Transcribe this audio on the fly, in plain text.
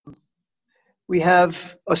we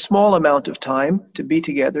have a small amount of time to be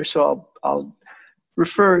together, so I'll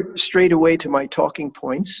refer straight away to my talking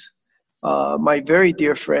points. My very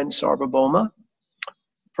dear friend Sarvabhauma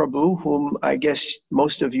Prabhu, whom I guess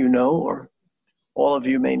most of you know, or all of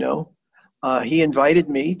you may know, he invited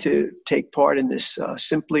me to take part in this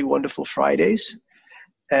Simply Wonderful Fridays,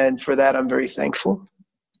 and for that I'm very thankful.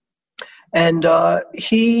 And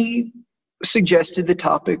he suggested the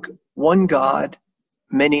topic, One God,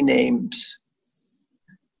 Many Names.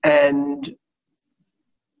 And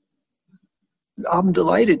I'm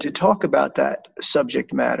delighted to talk about that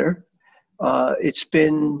subject matter. It's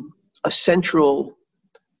been a central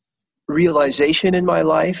realization in my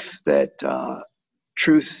life that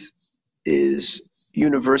truth is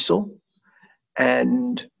universal,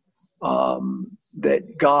 and that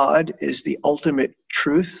God is the ultimate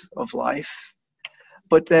truth of life,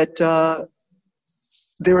 but that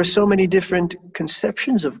there are so many different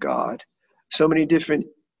conceptions of God, so many different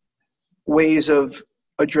ways of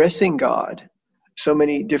addressing God, so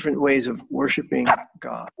many different ways of worshiping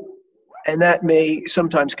God. And that may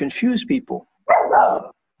sometimes confuse people.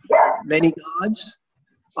 Many gods.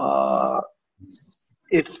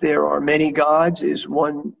 If there are many gods, is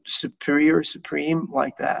one superior, supreme,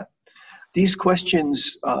 like that? These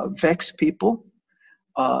questions vex people.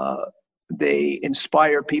 They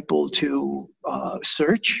inspire people to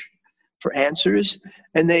search for answers,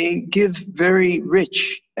 and they give very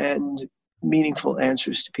rich and meaningful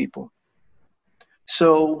answers to people.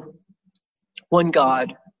 So, one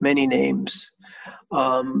God, many names.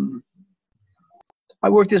 I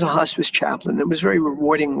worked as a hospice chaplain. It was very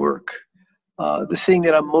rewarding work. The thing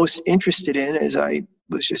that I'm most interested in, as I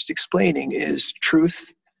was just explaining, is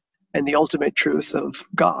truth and the ultimate truth of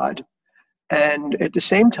God. And at the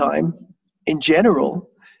same time, in general,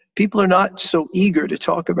 people are not so eager to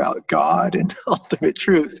talk about God and ultimate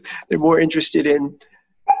truth. They're more interested in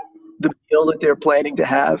the meal that they're planning to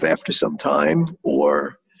have after some time,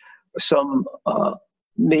 or some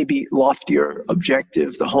maybe loftier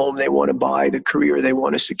objective, the home they want to buy, the career they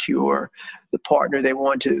want to secure, the partner they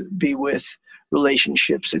want to be with,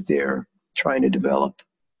 relationships that they're trying to develop.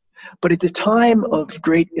 But at the time of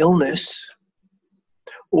great illness,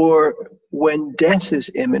 or when death is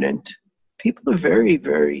imminent, people are very,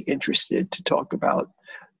 very interested to talk about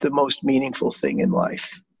the most meaningful thing in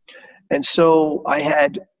life. And so I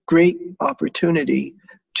had great opportunity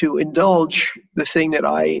to indulge the thing that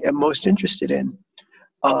I am most interested in,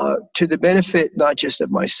 to the benefit not just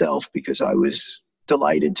of myself, because I was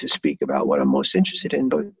delighted to speak about what I'm most interested in,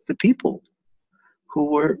 but the people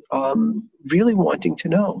who were really wanting to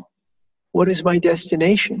know, what is my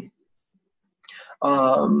destination?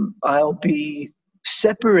 I'll be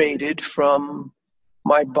separated from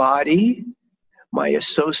my body, my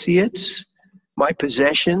associates, my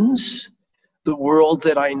possessions, the world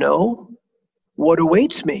that I know. What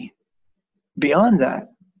awaits me beyond that?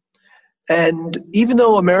 And even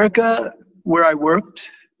though America, where I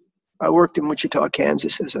worked in Wichita,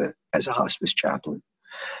 Kansas as a hospice chaplain.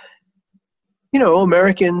 You know,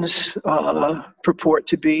 Americans purport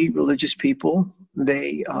to be religious people.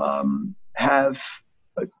 They have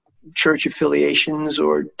church affiliations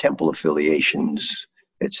or temple affiliations,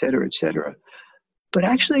 et cetera, et cetera. But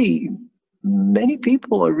actually, many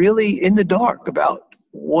people are really in the dark about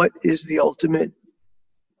what is the ultimate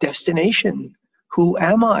destination. Who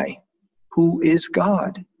am I? Who is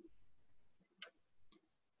God?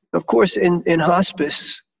 Of course, in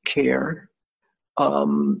hospice care,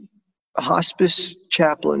 hospice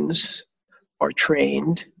chaplains are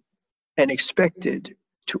trained and expected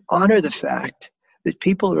to honor the fact that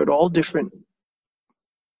people are at all different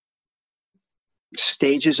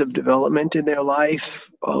stages of development in their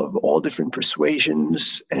life, of all different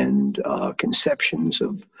persuasions and conceptions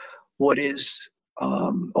of what is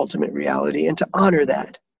ultimate reality, and to honor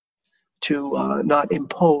that, to not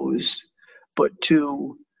impose, but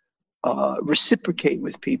to reciprocate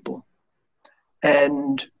with people.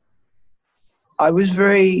 And I was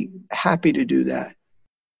very happy to do that,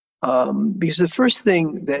 because the first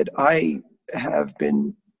thing that I have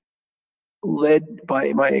been led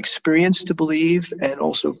by my experience to believe, and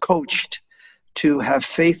also coached to have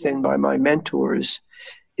faith in by my mentors,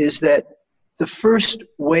 is that the first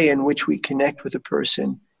way in which we connect with a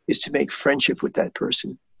person is to make friendship with that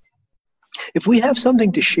person. If we have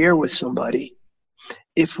something to share with somebody,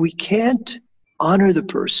 if we can't honor the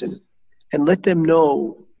person and let them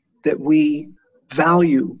know that we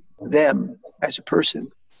value them as a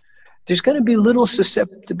person, there's going to be little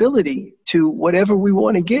susceptibility to whatever we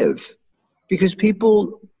want to give, because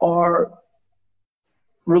people are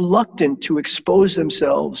reluctant to expose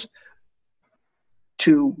themselves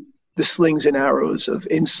to the slings and arrows of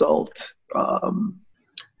insult,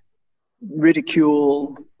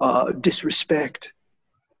 ridicule, disrespect.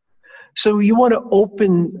 So you want to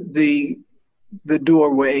open the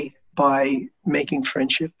doorway by making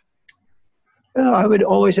friendship. I would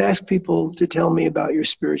always ask people to tell me about your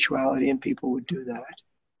spirituality, and people would do that.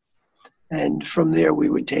 And from there, we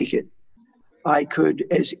would take it. I could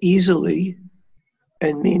as easily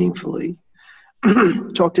and meaningfully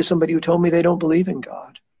talk to somebody who told me they don't believe in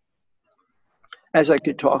God, as I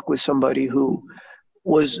could talk with somebody who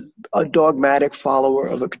was a dogmatic follower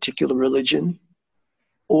of a particular religion,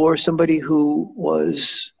 or somebody who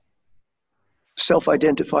was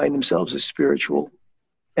self-identifying themselves as spiritual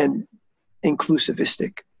and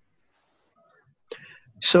inclusivistic.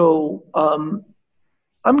 So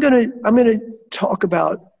I'm gonna talk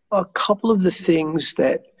about a couple of the things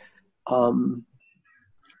that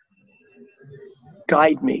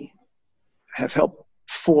guide me, have helped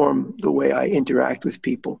form the way I interact with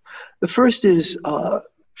people. The first is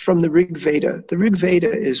from the Rig Veda. The Rig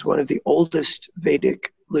Veda is one of the oldest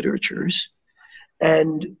Vedic literatures,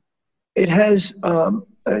 and it has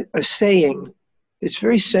a saying that's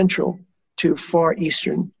very central to Far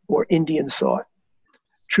Eastern or Indian thought.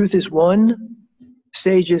 Truth is one,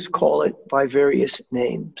 sages call it by various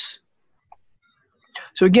names.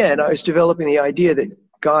 So again, I was developing the idea that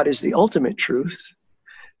God is the ultimate truth.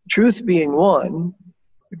 Truth being one,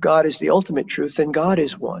 God is the ultimate truth, and God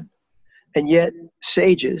is one. And yet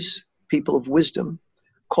sages, people of wisdom,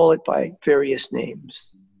 call it by various names.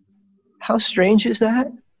 How strange is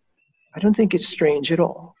that? I don't think it's strange at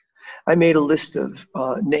all. I made a list of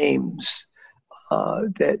names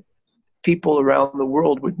that people around the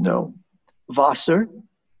world would know. Vasar,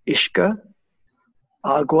 Ishka,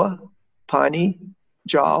 Agua, Pani,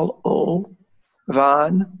 Jal, O,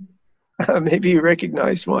 Van. Maybe you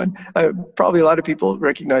recognize one. Probably a lot of people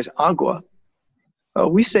recognize Agua.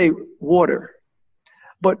 We say water,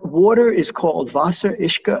 but water is called Vasar,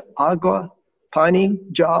 Ishka, Agua, Pani,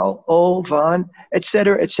 Jal, O, Van,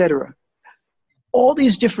 etc., etc. All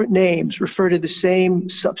these different names refer to the same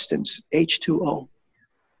substance, H2O.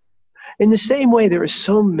 In the same way, there are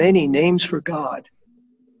so many names for God,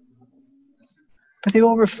 but they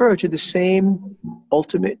all refer to the same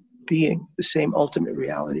ultimate being, the same ultimate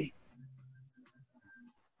reality.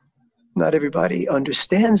 Not everybody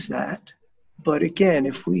understands that, but again,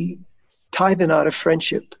 if we tie the knot of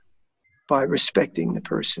friendship by respecting the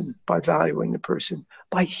person, by valuing the person,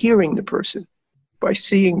 by hearing the person, by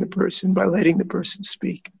seeing the person, by letting the person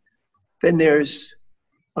speak, then there's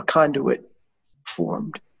a conduit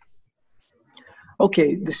formed.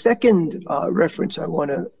 Okay, the second reference I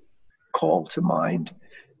want to call to mind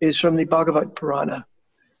is from the Bhagavad Purana.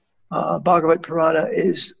 Bhagavad Purana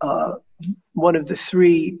is one of the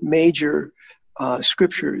three major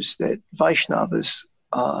scriptures that Vaishnavas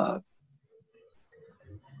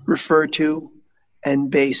refer to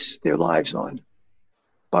and base their lives on.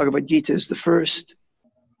 Bhagavad Gita is the first,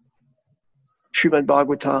 Srimad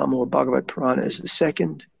Bhagavatam or Bhagavad Purana is the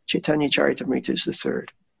second, Chaitanya Charitamrita is the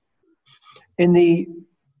third. In the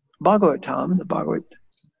Bhagavatam, the Bhagavad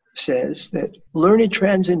says that learned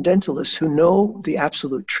transcendentalists who know the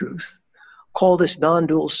absolute truth call this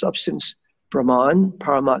non-dual substance Brahman,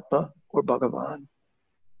 Paramatma, or Bhagavan.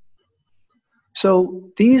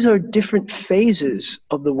 So these are different phases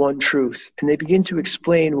of the one truth, and they begin to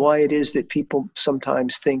explain why it is that people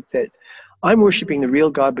sometimes think that I'm worshiping the real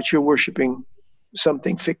God, but you're worshiping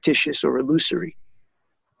something fictitious or illusory.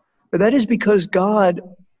 But that is because God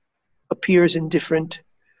appears in different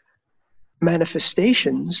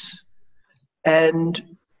manifestations, and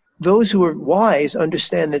those who are wise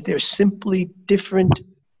understand that they're simply different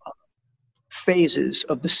phases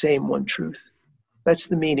of the same one truth. That's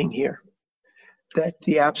the meaning here, that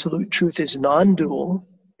the absolute truth is non-dual,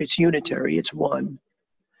 it's unitary, it's one,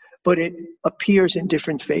 but it appears in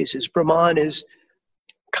different phases. Brahman is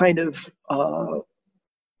kind of,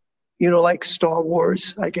 like Star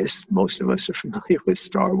Wars. I guess most of us are familiar with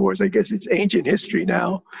Star Wars. I guess it's ancient history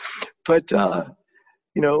now. But,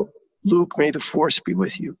 Luke, may the Force be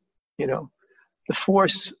with you. The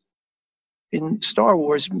Force in Star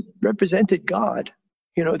Wars represented God,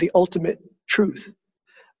 the ultimate truth.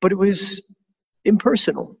 But it was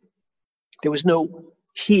impersonal. There was no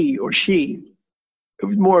he or she. It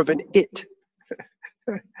was more of an it.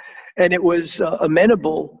 And it was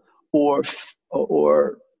amenable or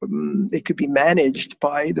it could be managed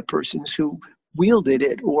by the persons who wielded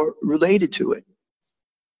it or related to it.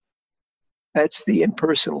 That's the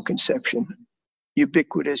impersonal conception.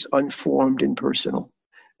 Ubiquitous, unformed, impersonal.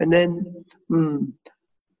 And then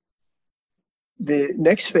the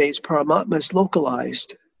next phase, Paramatma, is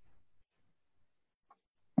localized.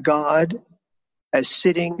 God as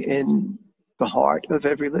sitting in the heart of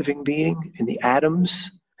every living being, in the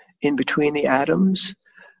atoms, in between the atoms,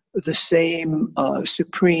 the same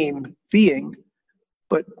supreme being,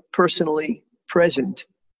 but personally present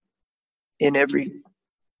in every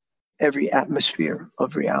atmosphere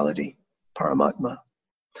of reality, Paramatma.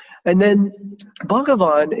 And then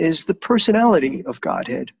Bhagavan is the personality of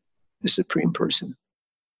Godhead, the supreme person.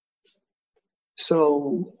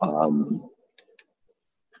 So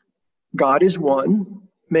God is one,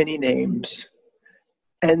 many names,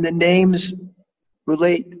 and the names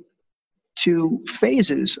relate to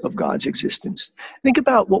phases of God's existence. Think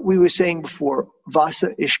about what we were saying before: Vasa,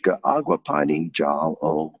 Ishka, Agua, Pani, Jal,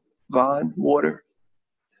 O, Van, water.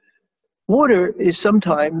 Water is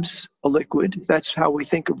sometimes a liquid. That's how we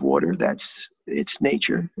think of water. That's its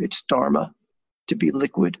nature, its dharma, to be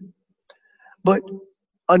liquid. But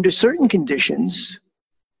under certain conditions,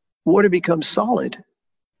 water becomes solid.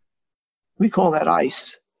 We call that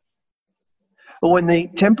ice. But when the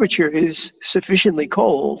temperature is sufficiently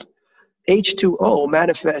cold, H2O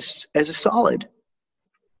manifests as a solid.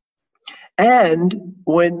 And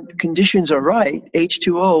when conditions are right,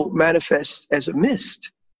 H2O manifests as a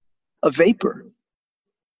mist, a vapor.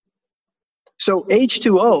 So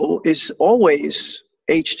H2O is always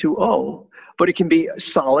H2O, but it can be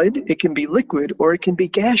solid, it can be liquid, or it can be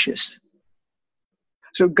gaseous.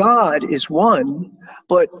 So God is one,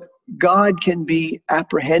 but God can be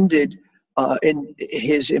apprehended in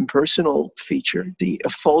his impersonal feature, the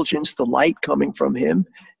effulgence, the light coming from him,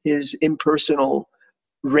 his impersonal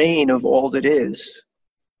reign of all that is.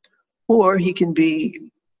 Or he can be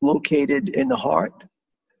located in the heart,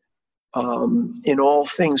 in all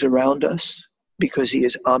things around us, because he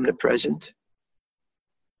is omnipresent.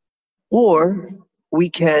 Or we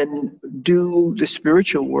can do the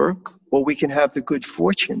spiritual work, or we can have the good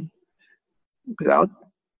fortune, without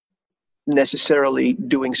necessarily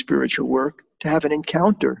doing spiritual work, to have an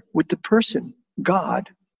encounter with the person, God,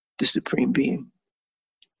 the Supreme Being.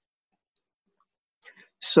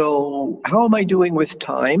 So how am I doing with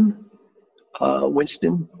time,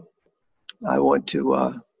 Winston? I want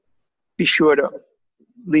to be sure to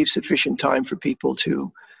leave sufficient time for people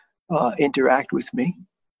to interact with me.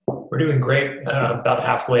 We're doing great. About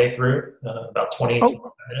halfway through, about 25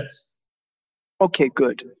 minutes. Okay,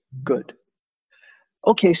 good.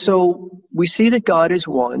 Okay, so we see that God is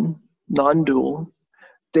one, non-dual,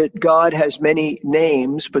 that God has many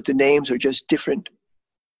names, but the names are just different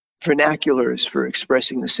vernaculars for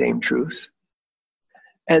expressing the same truth.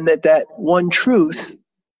 And that one truth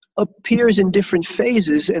appears in different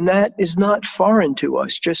phases, and that is not foreign to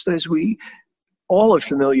us, just as we all are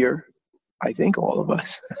familiar, I think all of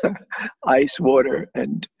us, ice, water,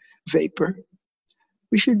 and vapor.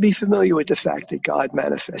 We should be familiar with the fact that God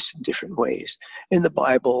manifests in different ways. In the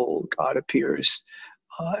Bible, God appears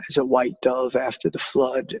as a white dove after the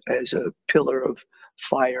flood, as a pillar of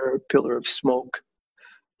fire, pillar of smoke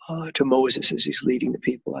to Moses as he's leading the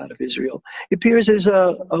people out of Israel. He appears as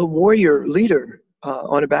a warrior leader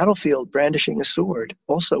on a battlefield brandishing a sword,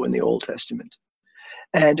 also in the Old Testament.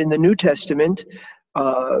 And in the New Testament,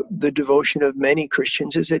 the devotion of many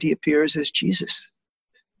Christians is that he appears as Jesus.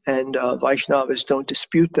 And Vaishnavas don't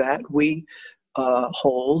dispute that. We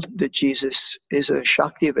hold that Jesus is a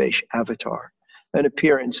Shaktivesh avatar, an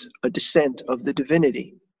appearance, a descent of the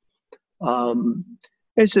divinity.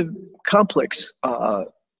 It's a complex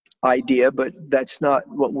idea, but that's not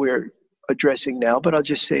what we're addressing now. But I'll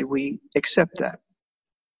just say we accept that.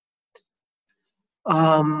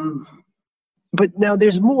 But now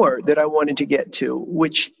there's more that I wanted to get to,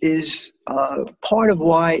 which is part of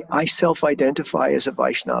why I self-identify as a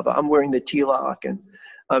Vaishnava. I'm wearing the tilak, and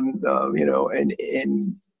I'm, and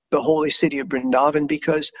in the holy city of Vrindavan,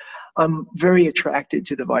 because I'm very attracted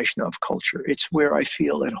to the Vaishnav culture. It's where I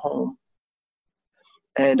feel at home.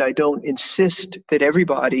 And I don't insist that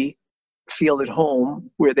everybody feel at home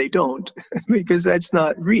where they don't, because that's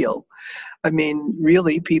not real. I mean,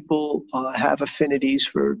 really, people have affinities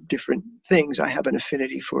for different things. I have an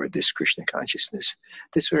affinity for this Krishna consciousness.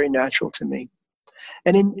 That's very natural to me.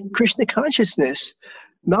 And in Krishna consciousness,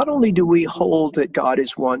 not only do we hold that God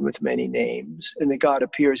is one with many names and that God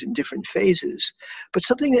appears in different phases, but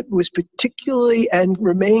something that was particularly and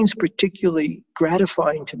remains particularly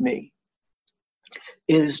gratifying to me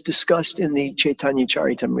is discussed in the Chaitanya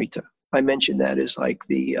Charitamrita. I mentioned that as like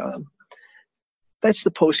that's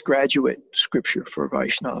the postgraduate scripture for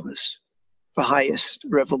Vaishnavas. The highest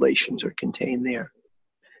revelations are contained there.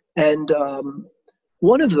 And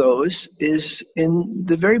one of those is in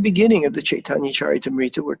the very beginning of the Chaitanya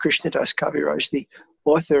Charitamrita, where Krishnadas Kaviraj, the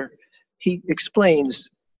author, he explains,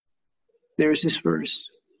 there's this verse,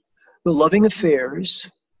 The loving affairs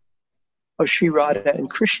of Sri Radha and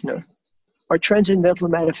Krishna are transcendental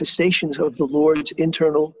manifestations of the Lord's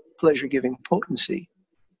internal pleasure-giving potency.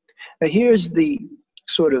 Now here's the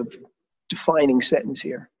sort of defining sentence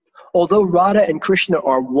here. Although Radha and Krishna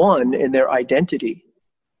are one in their identity,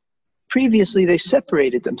 previously they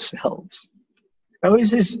separated themselves. Now what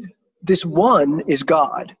is this? This one is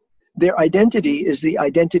God. Their identity is the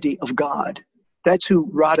identity of God. That's who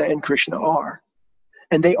Radha and Krishna are.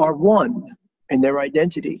 And they are one in their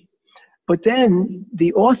identity. But then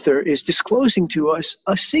the author is disclosing to us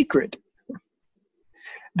a secret,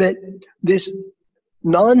 that this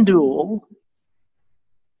non-dual,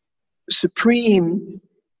 supreme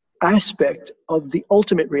aspect of the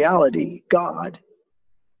ultimate reality, God,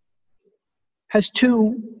 has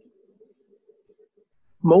two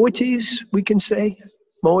moieties, we can say.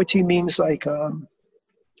 Moiety means like a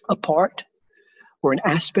part or an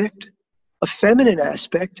aspect, a feminine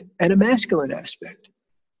aspect and a masculine aspect.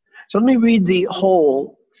 So let me read the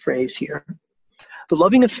whole phrase here. The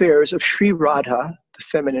loving affairs of Sri Radha, the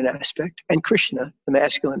feminine aspect, and Krishna, the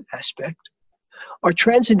masculine aspect, are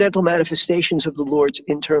transcendental manifestations of the Lord's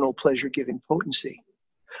internal pleasure-giving potency.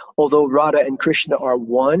 Although Radha and Krishna are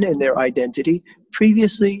one in their identity,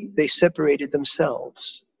 previously they separated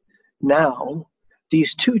themselves. Now,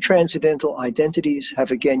 these two transcendental identities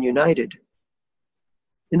have again united.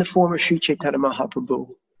 In the form of Sri Chaitanya Mahaprabhu,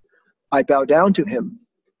 I bow down to him,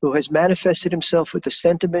 who has manifested himself with the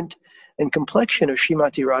sentiment and complexion of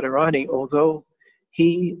Srimati Radharani, although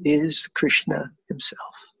he is Krishna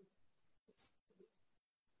himself.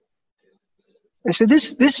 And so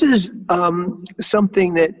this is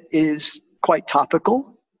something that is quite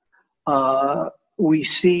topical. We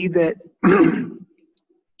see that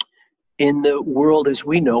in the world as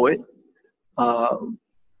we know it,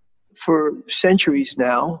 for centuries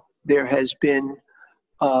now, there has been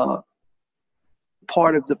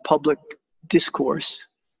part of the public discourse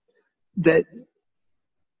that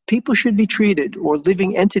people should be treated, or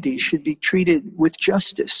living entities should be treated with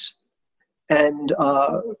justice. And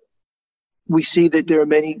we see that there are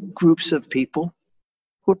many groups of people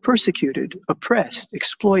who are persecuted, oppressed,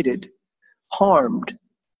 exploited, harmed.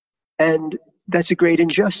 And that's a great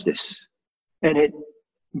injustice. And it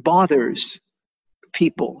bothers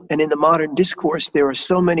people. And in the modern discourse, there are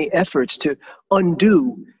so many efforts to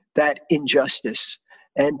undo that injustice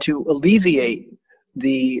and to alleviate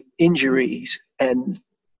the injuries and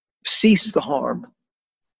cease the harm.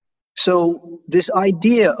 So this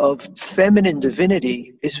idea of feminine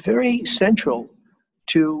divinity is very central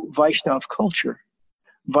to Vaishnava culture.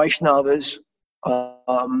 Vaishnavas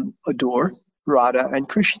adore Radha and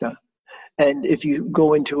Krishna. And if you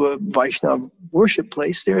go into a Vaishnava worship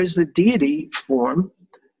place, there is the deity form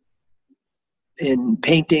in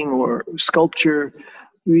painting or sculpture.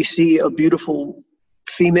 We see a beautiful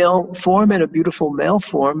female form and a beautiful male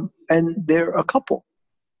form, and they're a couple.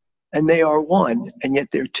 And they are one, and yet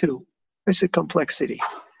they're two. It's a complexity.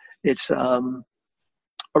 It's a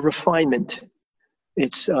refinement.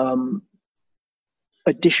 It's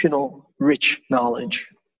additional rich knowledge.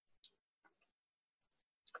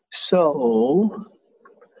 So,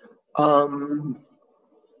 I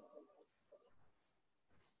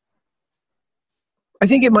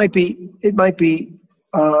think it might be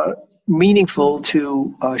meaningful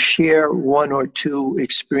to share one or two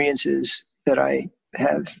experiences that I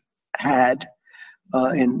have had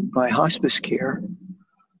in my hospice care.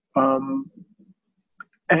 And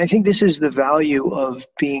I think this is the value of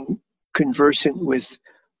being conversant with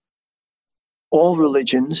all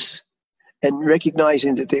religions and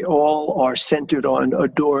recognizing that they all are centered on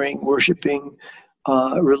adoring, worshiping,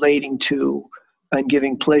 relating to, and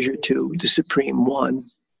giving pleasure to the Supreme One.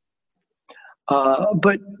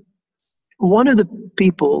 But one of the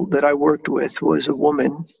people that I worked with was a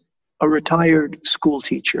woman, a retired school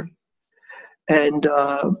teacher, and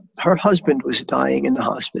her husband was dying in the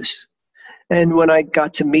hospice. And when I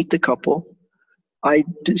got to meet the couple, I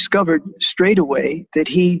discovered straight away that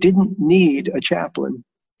he didn't need a chaplain.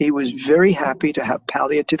 He was very happy to have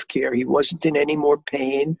palliative care. He wasn't in any more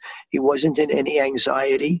pain. He wasn't in any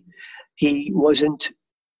anxiety. He wasn't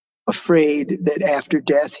afraid that after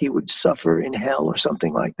death he would suffer in hell or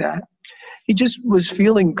something like that. He just was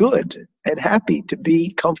feeling good and happy to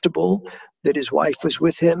be comfortable, that his wife was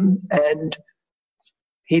with him, and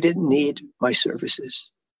he didn't need my services.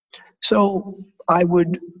 So I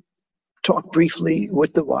would talk briefly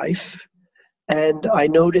with the wife, and I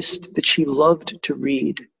noticed that she loved to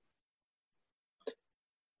read.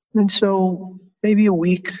 And so maybe a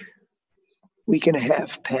week and a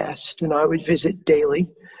half passed, and I would visit daily.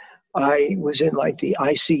 I was in like the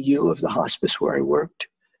ICU of the hospice where I worked,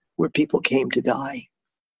 where people came to die.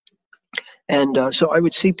 And so I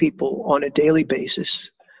would see people on a daily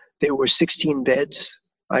basis. There were 16 beds.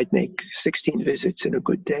 I'd make 16 visits in a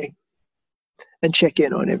good day and check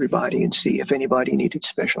in on everybody and see if anybody needed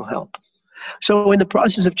special help. So in the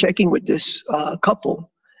process of checking with this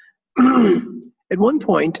couple, at one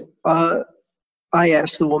point, I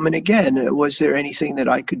asked the woman again, was there anything that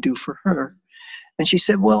I could do for her? And she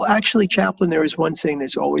said, well, actually, chaplain, there is one thing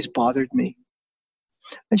that's always bothered me.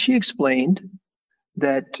 And she explained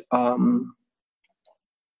that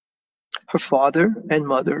her father and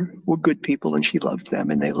mother were good people and she loved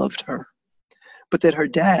them and they loved her. But that her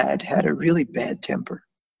dad had a really bad temper.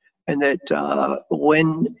 And that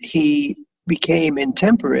when he became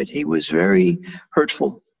intemperate, he was very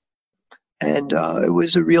hurtful. And it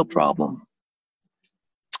was a real problem.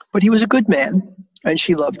 But he was a good man, and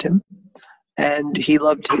she loved him. And he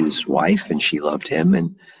loved his wife, and she loved him.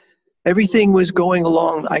 And everything was going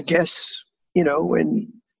along, I guess,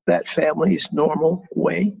 in that family's normal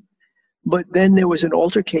way. But then there was an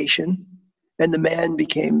altercation, and the man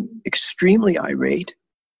became extremely irate.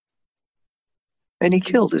 And he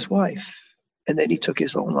killed his wife, and then he took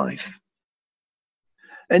his own life.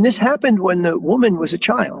 And this happened when the woman was a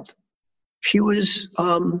child. She was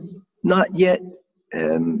not yet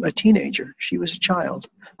a teenager. She was a child.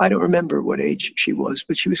 I don't remember what age she was,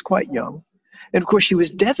 but she was quite young. And of course, she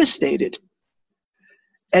was devastated.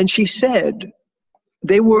 And she said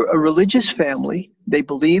they were a religious family. They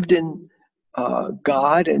believed in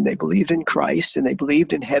God, and they believed in Christ, and they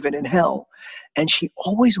believed in heaven and hell. And she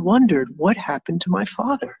always wondered what happened to my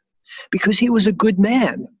father, because he was a good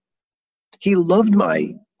man. He loved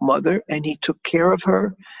my mother, and he took care of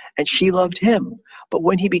her, and she loved him. But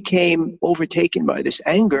when he became overtaken by this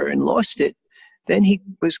anger and lost it, then he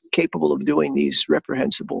was capable of doing these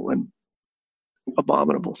reprehensible and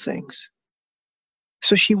abominable things.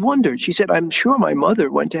 So she wondered. She said, I'm sure my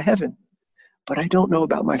mother went to heaven, but I don't know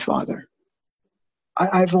about my father.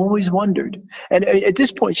 I've always wondered. And at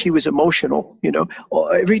this point, she was emotional.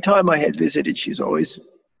 Every time I had visited, she was always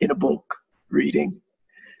in a book, reading,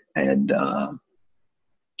 and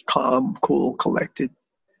calm, cool, collected.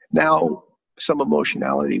 Now, some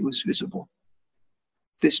emotionality was visible.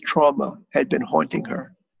 This trauma had been haunting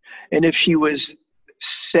her. And if she was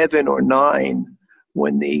 7 or 9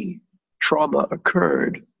 when the trauma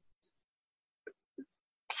occurred,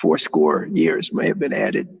 80 years may have been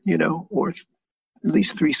added, or at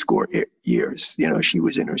least 80 years. She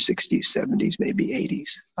was in her 60s, 70s, maybe 80s.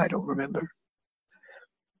 I don't remember.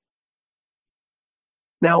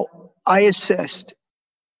 Now, I assessed,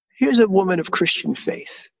 here's a woman of Christian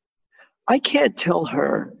faith. I can't tell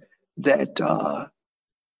her that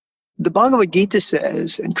the Bhagavad Gita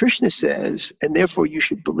says, and Krishna says, and therefore you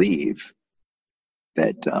should believe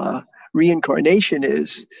that reincarnation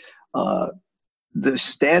is the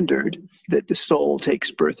standard, that the soul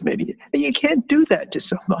takes birth maybe. And you can't do that to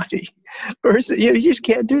somebody. You just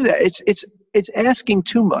can't do that. It's asking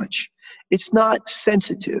too much. It's not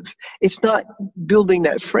sensitive. It's not building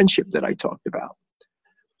that friendship that I talked about.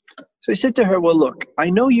 So I said to her, well, look, I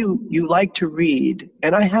know you like to read,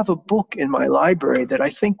 and I have a book in my library that I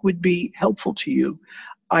think would be helpful to you.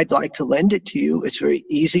 I'd like to lend it to you. It's very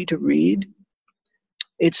easy to read.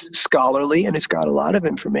 It's scholarly, and it's got a lot of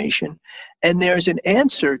information. And there's an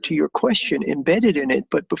answer to your question embedded in it.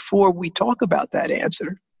 But before we talk about that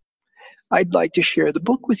answer, I'd like to share the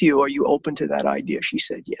book with you. Are you open to that idea? She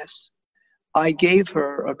said yes. I gave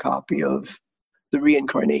her a copy of The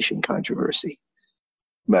Reincarnation Controversy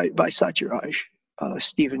by Satyaraj,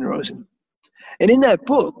 Stephen Rosen. And in that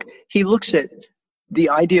book, he looks at the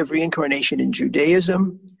idea of reincarnation in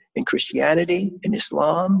Judaism, in Christianity, in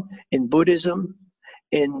Islam, in Buddhism,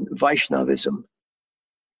 in Vaishnavism.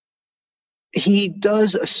 He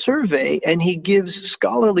does a survey and he gives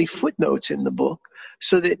scholarly footnotes in the book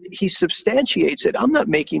so that he substantiates it. I'm not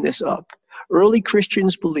making this up. Early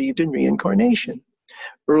Christians believed in reincarnation.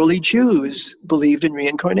 Early Jews believed in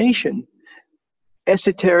reincarnation.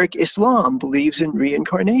 Esoteric Islam believes in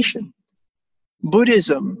reincarnation.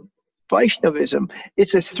 Buddhism, Vaishnavism,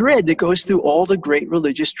 it's a thread that goes through all the great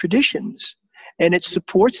religious traditions. And it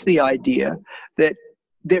supports the idea that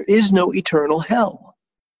there is no eternal hell.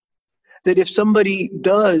 That if somebody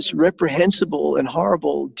does reprehensible and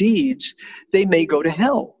horrible deeds, they may go to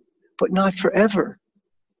hell, but not forever.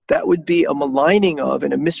 That would be a maligning of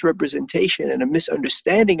and a misrepresentation and a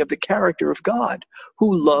misunderstanding of the character of God,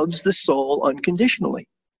 who loves the soul unconditionally.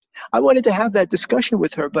 I wanted to have that discussion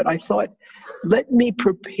with her, but I thought, let me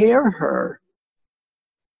prepare her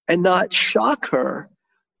and not shock her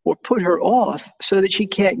or put her off so that she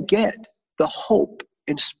can't get the hope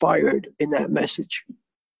inspired in that message.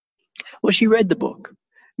 Well, she read the book.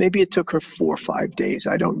 Maybe it took her 4 or 5 days.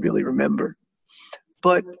 I don't really remember.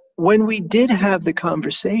 But when we did have the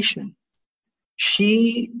conversation,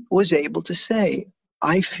 she was able to say,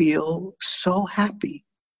 I feel so happy.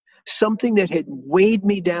 Something that had weighed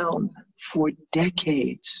me down for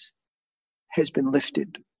decades has been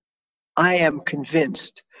lifted. I am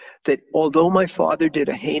convinced that although my father did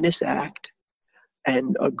a heinous act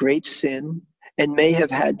and a great sin and may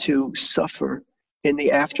have had to suffer in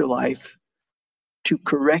the afterlife to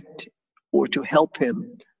correct or to help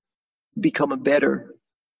him become a better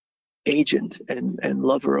agent and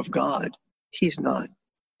lover of God, he's not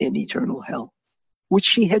in eternal hell, which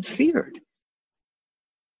she had feared.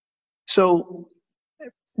 So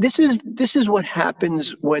this is what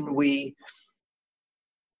happens when we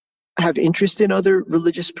have interest in other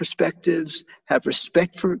religious perspectives, have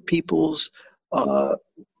respect for people's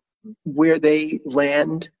where they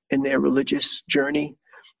land in their religious journey,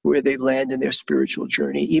 where they land in their spiritual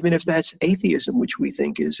journey, even if that's atheism, which we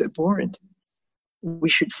think is abhorrent. We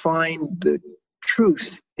should find the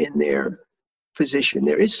truth in their position.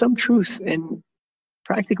 There is some truth in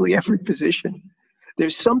practically every position.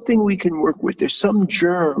 There's something we can work with. There's some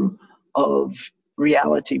germ of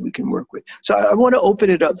reality we can work with. So I want to open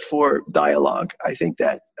it up for dialogue. I think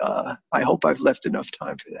that, I hope I've left enough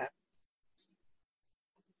time for that.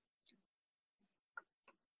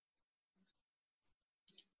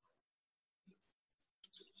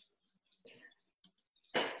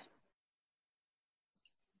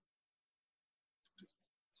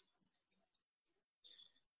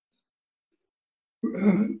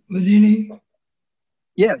 Ladini?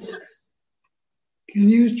 Yes. Can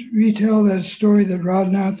you retell that story that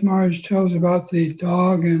Radhanath Maharaj tells about the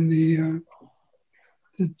dog and the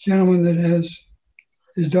gentleman that has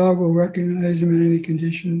his dog will recognize him in any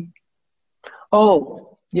condition?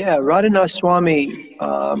 Oh, yeah, Radhanath Swami,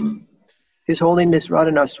 His Holiness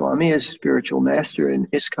Radhanath Swami is spiritual master in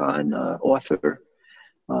ISKCON, author,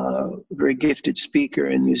 very gifted speaker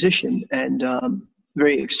and musician, and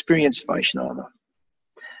very experienced Vaishnava.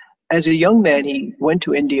 As a young man, he went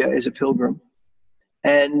to India as a pilgrim,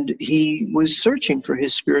 and he was searching for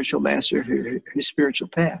his spiritual master, his spiritual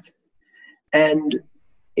path. And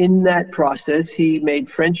in that process, he made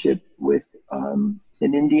friendship with an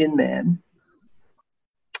Indian man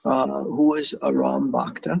who was a Ram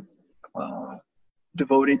Bhakta,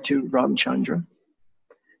 devoted to Ramchandra.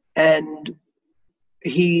 And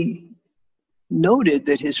he noted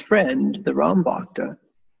that his friend, the Ram Bhakta,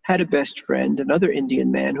 had a best friend, another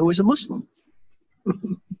Indian man who was a Muslim.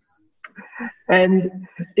 And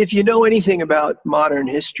if you know anything about modern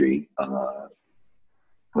history,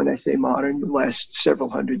 when I say modern, the last several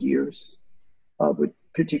hundred years, but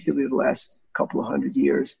particularly the last couple of hundred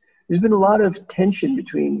years, there's been a lot of tension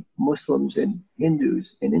between Muslims and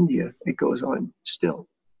Hindus in India. It goes on still.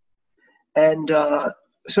 And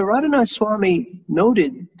so Radhanath Swami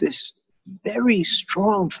noted this very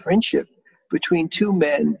strong friendship between two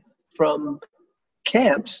men from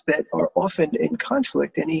camps that are often in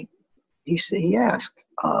conflict. And he asked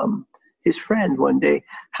his friend one day,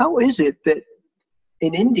 how is it that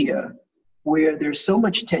in India, where there's so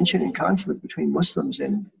much tension and conflict between Muslims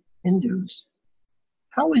and Hindus,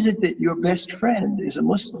 how is it that your best friend is a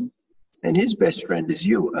Muslim and his best friend is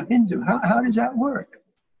you, a Hindu? How does that work?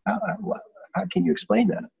 How can you explain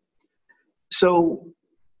that? So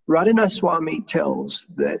Radhanath Swami tells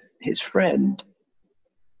that his friend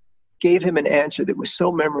gave him an answer that was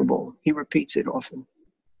so memorable, he repeats it often.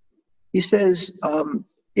 He says,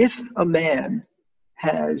 if a man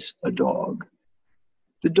has a dog,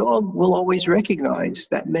 the dog will always recognize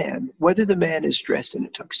that man, whether the man is dressed in a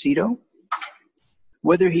tuxedo,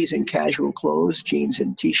 whether he's in casual clothes, jeans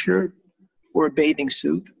and t-shirt, or a bathing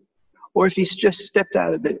suit, or if he's just stepped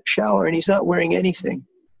out of the shower and he's not wearing anything.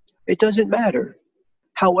 It doesn't matter.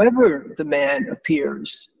 However the man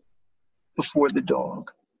appears before the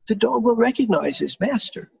dog will recognize his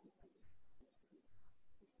master.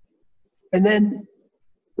 And then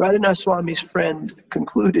Radhanath Swami's friend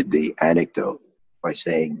concluded the anecdote by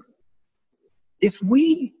saying, if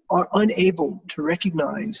we are unable to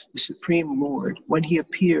recognize the Supreme Lord when he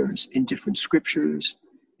appears in different scriptures,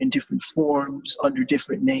 in different forms, under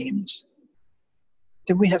different names,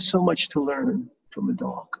 then we have so much to learn from a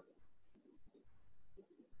dog.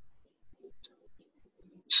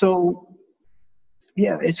 So,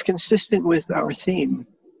 yeah, it's consistent with our theme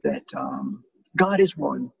that God is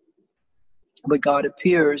one, but God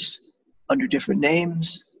appears under different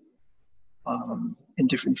names, in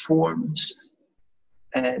different forms,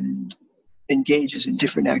 and engages in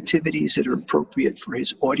different activities that are appropriate for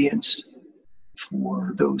his audience,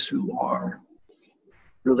 for those who are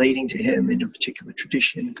relating to him in a particular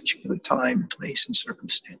tradition, a particular time, place, and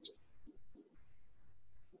circumstance.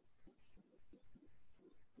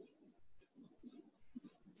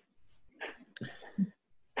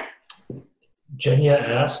 Jenya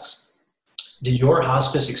asks, did your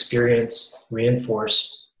hospice experience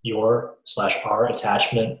reinforce your/our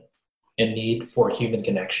attachment and need for human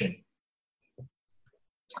connection?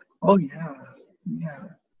 Oh, yeah.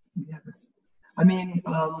 I mean,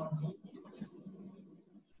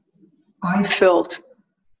 I felt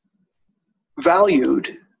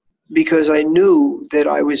valued because I knew that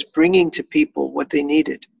I was bringing to people what they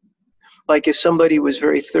needed. Like if somebody was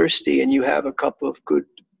very thirsty and you have a cup of good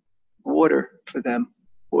water for them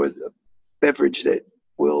or the beverage that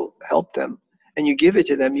will help them and you give it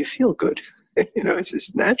to them, you feel good. It's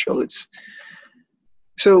just natural.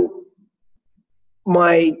 So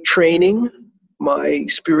my training, my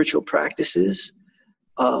spiritual practices,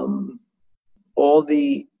 all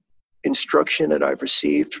the instruction that I've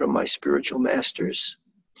received from my spiritual masters,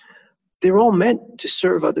 they're all meant to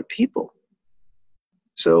serve other people.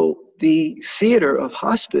 So the theater of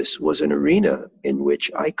hospice was an arena in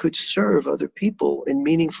which I could serve other people in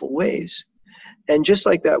meaningful ways. And just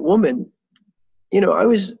like that woman, I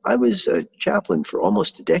was a chaplain for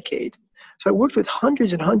almost a decade. So I worked with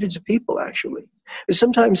hundreds and hundreds of people, actually. And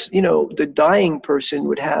sometimes, the dying person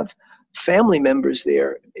would have family members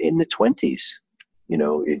there in the 20s,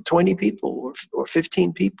 20 people or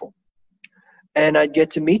 15 people. And I'd get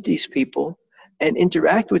to meet these people and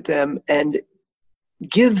interact with them and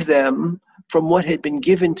give them, from what had been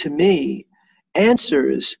given to me,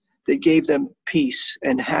 answers that gave them peace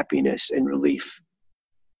and happiness and relief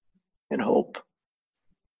and hope.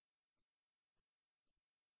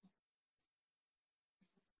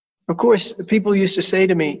 Of course, people used to say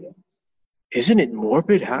to me, isn't it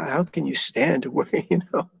morbid? How can you stand to work,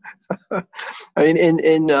 I mean,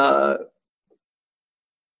 in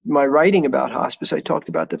my writing about hospice, I talked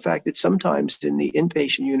about the fact that sometimes in the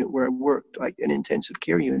inpatient unit where I worked, like an intensive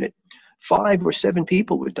care unit, 5 or 7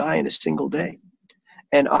 people would die in a single day.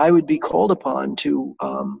 And I would be called upon to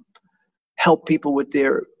help people with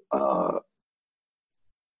their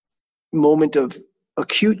moment of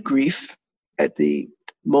acute grief at the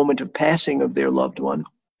moment of passing of their loved one.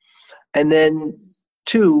 And then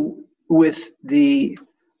 2, with the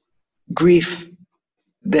grief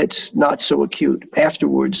that's not so acute.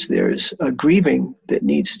 Afterwards, there's a grieving that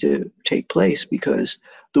needs to take place because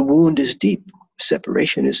the wound is deep.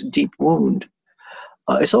 Separation is a deep wound.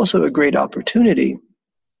 It's also a great opportunity,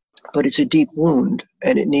 but it's a deep wound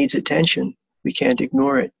and it needs attention. We can't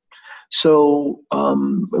ignore it. So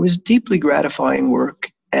it was deeply gratifying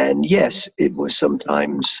work. And yes, it was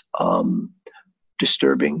sometimes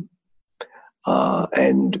disturbing.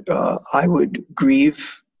 And I would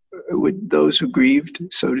grieve with those who grieved,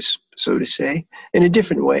 so to say, in a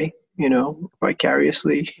different way,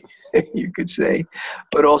 vicariously, you could say,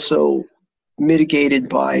 but also mitigated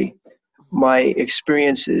by my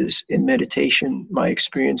experiences in meditation, my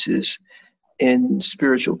experiences in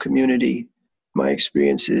spiritual community, my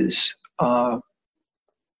experiences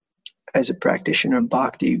as a practitioner of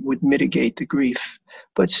bhakti would mitigate the grief.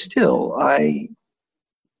 But still, I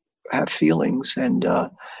have feelings, and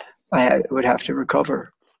I would have to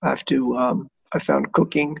recover. I found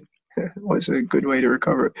cooking was a good way to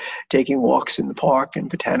recover. Taking walks in the park and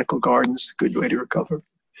botanical gardens, good way to recover.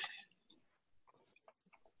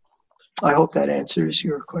 I hope that answers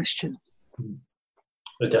your question.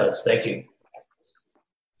 It does. Thank you.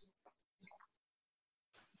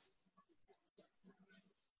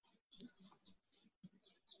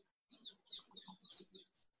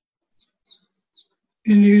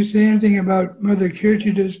 Can you say anything about Mother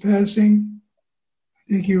Kirtida's passing?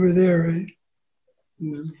 I think you were there, right?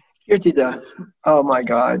 Kirtida, oh my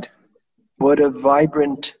God, what a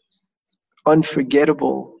vibrant,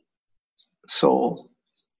 unforgettable soul.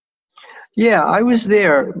 Yeah, I was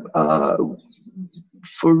there.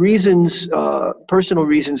 For reasons, personal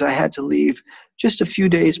reasons, I had to leave just a few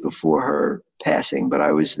days before her passing, but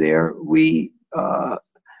I was there. We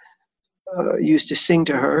used to sing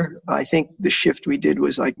to her. I think the shift we did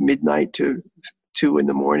was like midnight to 2 in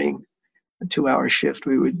the morning, a 2-hour shift.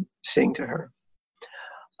 We would sing to her.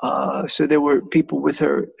 So there were people with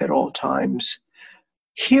her at all times.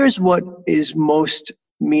 Here's what is most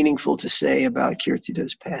meaningful to say about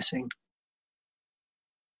Kirtida's passing.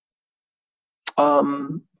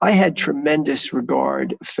 I had tremendous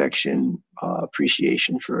regard, affection,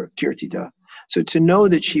 appreciation for Kirtida. So to know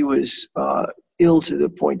that she was ill to the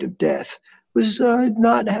point of death was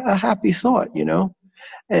not a happy thought,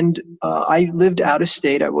 And I lived out of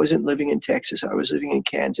state. I wasn't living in Texas. I was living in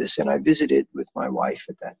Kansas. And I visited with my wife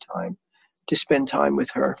at that time to spend time with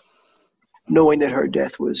her, knowing that her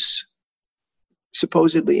death was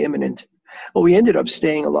supposedly imminent. Well, we ended up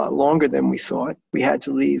staying a lot longer than we thought. We had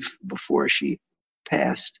to leave before she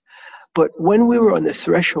passed. But when we were on the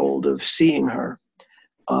threshold of seeing her,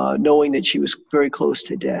 knowing that she was very close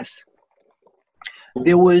to death,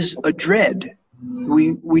 there was a dread.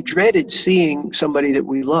 We dreaded seeing somebody that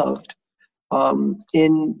we loved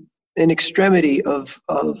in an extremity of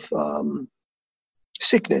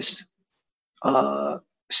sickness,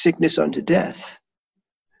 sickness unto death.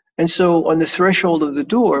 And so on the threshold of the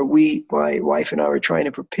door, my wife and I were trying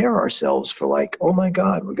to prepare ourselves for, like, oh my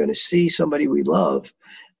God, we're going to see somebody we love,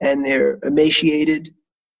 and they're emaciated,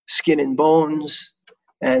 skin and bones,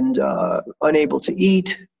 and unable to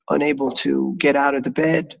eat, unable to get out of the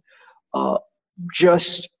bed,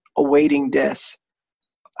 just awaiting death.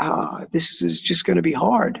 This is just going to be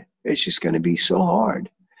hard. It's just going to be so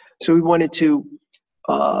hard. So we wanted to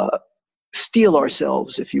steel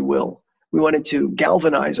ourselves, if you will. We wanted to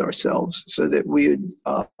galvanize ourselves so that we would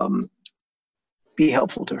be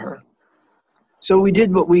helpful to her. So we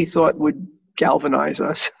did what we thought would galvanize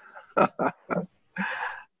us,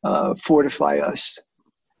 fortify us.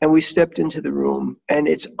 And we stepped into the room, and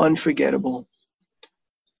it's unforgettable.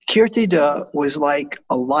 Kirtida was like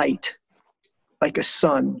a light, like a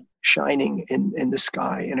sun shining in the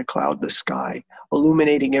sky, in a cloudless sky,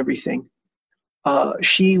 illuminating everything.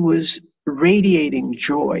 She was radiating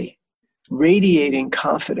joy, radiating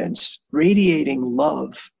confidence, radiating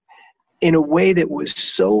love in a way that was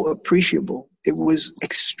so appreciable. It was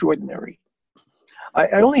extraordinary.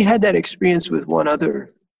 I only had that experience with one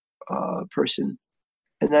other person,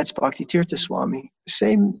 and that's Bhakti Tirtha Swami.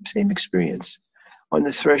 Same experience. On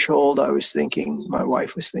the threshold, I was thinking, my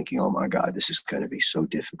wife was thinking, oh my God, this is going to be so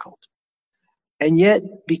difficult. And yet,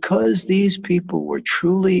 because these people were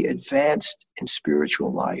truly advanced in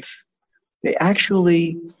spiritual life, they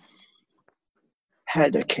actually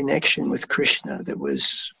had a connection with Krishna that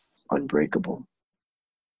was unbreakable.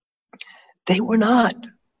 They were not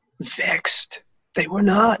vexed. They were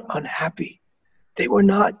not unhappy. They were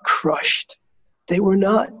not crushed. They were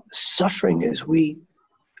not suffering as we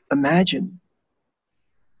imagine.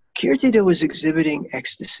 Kirtida was exhibiting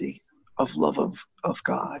ecstasy of love of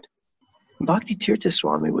God. Bhakti Tirtha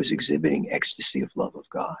Swami was exhibiting ecstasy of love of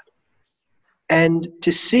God. And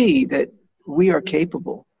to see that we are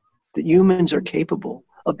capable, that humans are capable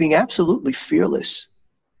of being absolutely fearless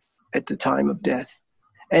at the time of death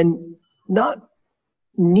and not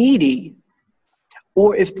needy,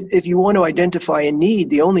 or if you want to identify a need,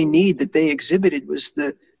 the only need that they exhibited was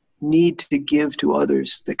the need to give to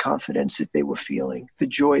others the confidence that they were feeling, the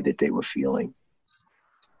joy that they were feeling,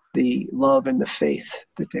 the love and the faith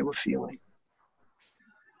that they were feeling.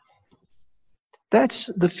 That's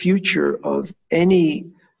the future of any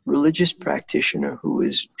religious practitioner who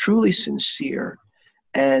is truly sincere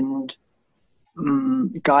and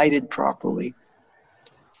guided properly.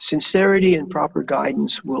 Sincerity and proper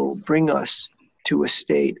guidance will bring us to a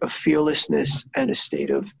state of fearlessness and a state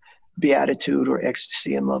of beatitude or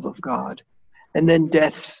ecstasy and love of God. And then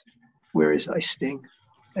death, where is thy sting,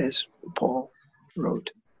 as Paul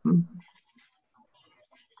wrote.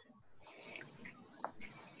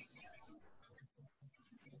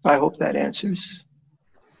 I hope that answers.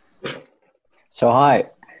 So hi,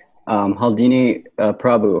 Haldini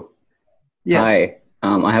Prabhu. Yes. Hi,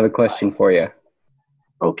 I have a question for you.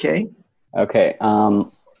 Okay. Okay.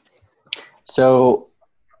 So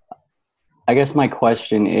I guess my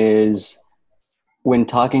question is, when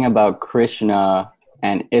talking about Krishna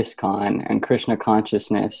and ISKCON and Krishna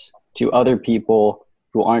consciousness to other people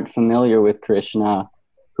who aren't familiar with Krishna,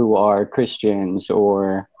 who are Christians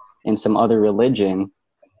or in some other religion,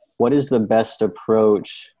 what is the best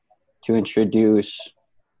approach to introduce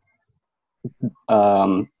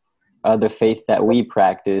the faith that we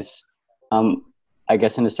practice, I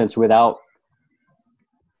guess in a sense, without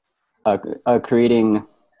creating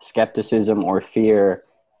skepticism or fear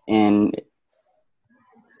in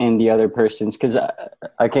the other person's? Because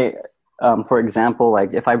for example,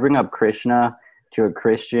 like if I bring up Krishna to a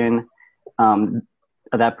Christian,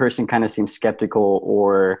 that person kind of seems skeptical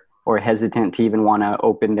or hesitant to even want to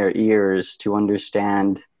open their ears to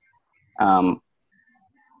understand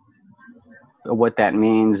what that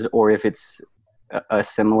means, or if it's a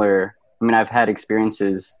similar. I mean, I've had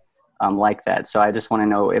experiences like that, so I just want to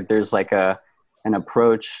know if there's like an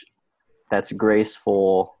approach that's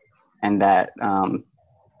graceful and that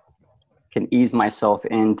can ease myself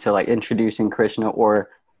into like introducing Krishna, or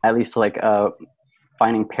at least like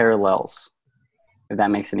finding parallels If that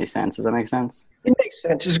makes any sense. Does that make sense? It makes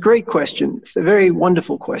sense. It's a great question. It's a very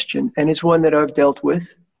wonderful question, and it's one that I've dealt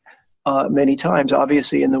with many times.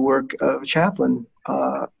 Obviously, in the work of a chaplain,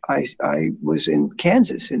 I was in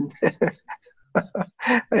Kansas, in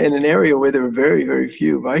an area where there were very, very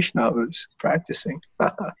few Vaishnavas practicing.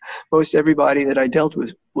 Most everybody that I dealt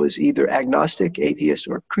with was either agnostic, atheist,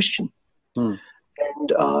 or Christian.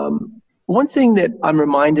 And one thing that I'm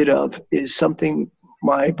reminded of is something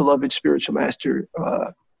my beloved spiritual master,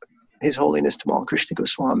 His Holiness Tamal Krishna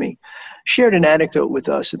Goswami, shared an anecdote with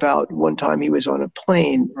us about one time he was on a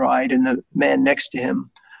plane ride, and the man next to him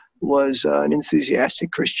was an enthusiastic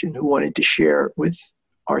Christian who wanted to share with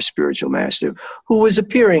our spiritual master, who was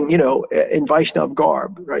appearing, in Vaishnav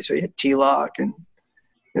garb, right? So he had tilak and,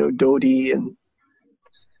 dhoti, and,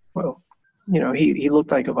 well, he looked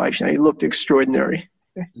like a Vaishnava. He looked extraordinary.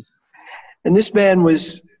 And this man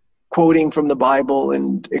was quoting from the Bible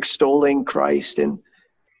and extolling Christ. And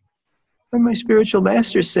my spiritual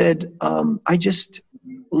master said, I just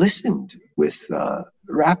listened with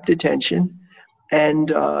rapt attention,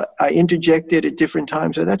 and I interjected at different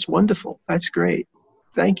times. Oh, that's wonderful. That's great.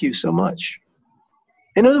 Thank you so much.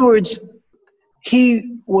 In other words,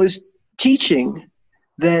 he was teaching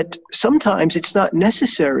that sometimes it's not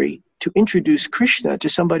necessary to introduce Krishna to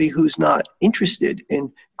somebody who's not interested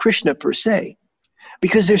in Krishna per se,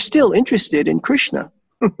 because they're still interested in Krishna.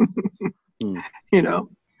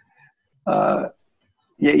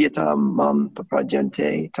 Yayatam mam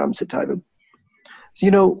paprajante tam sataiva.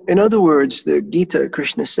 In other words, the Gita,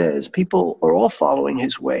 Krishna says, people are all following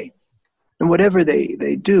his way. And whatever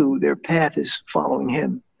they do, their path is following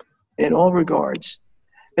him in all regards.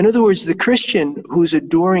 In other words, the Christian who's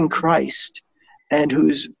adoring Christ and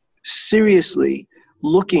who's seriously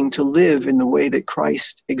looking to live in the way that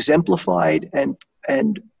Christ exemplified and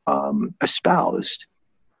espoused,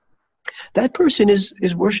 that person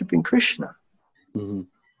is worshiping Krishna. Mm-hmm.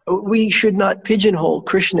 We should not pigeonhole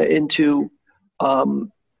Krishna into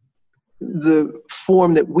the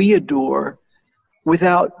form that we adore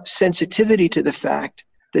without sensitivity to the fact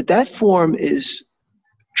that that form is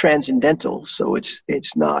transcendental, so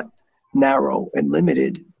it's not narrow and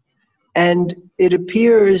limited. And it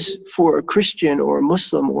appears for a Christian or a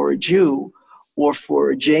Muslim or a Jew or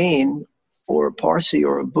for a Jain or a Parsi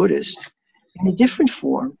or a Buddhist in a different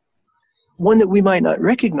form, one that we might not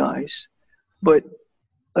recognize, but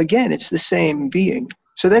again, it's the same being.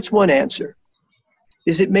 So that's one answer,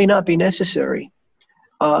 is it may not be necessary.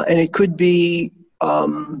 And it could be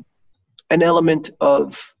an element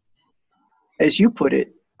of, as you put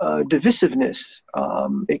it, divisiveness.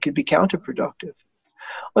 It could be counterproductive.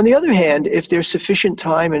 On the other hand, if there's sufficient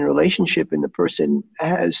time and relationship and the person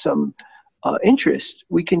has some interest,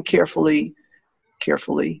 we can careful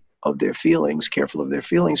of their feelings,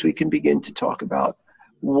 we can begin to talk about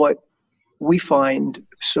what we find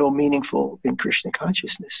so meaningful in Krishna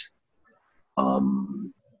consciousness.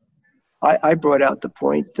 I brought out the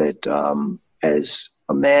point that as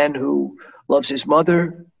a man who loves his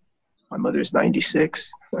mother, my mother's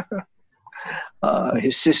 96,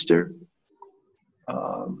 his sister,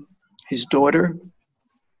 his daughter.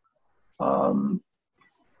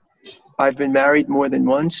 I've been married more than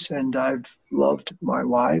once, and I've loved my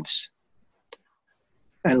wives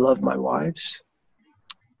and love my wives.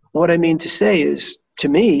 What I mean to say is, to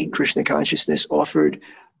me, Krishna consciousness offered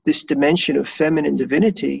this dimension of feminine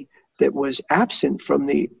divinity that was absent from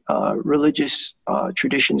the religious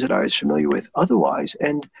traditions that I was familiar with otherwise.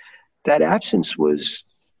 And that absence was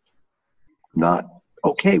not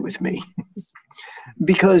okay with me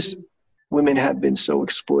because women have been so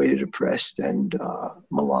exploited, oppressed, and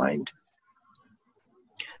maligned.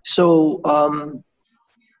 So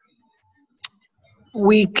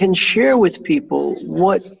we can share with people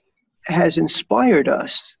what has inspired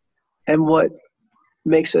us and what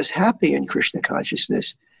makes us happy in Krishna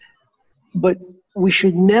consciousness, but we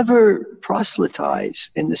should never proselytize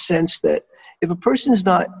in the sense that if a person is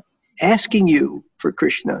not asking you for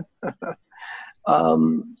Krishna,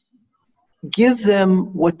 give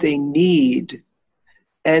them what they need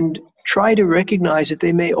and try to recognize that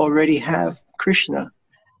they may already have Krishna,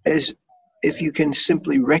 as if you can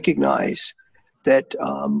simply recognize that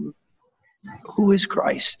who is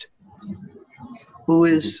Christ? Who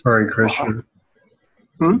is... Hare Krishna.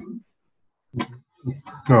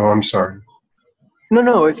 No, I'm sorry.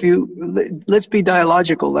 No, let's be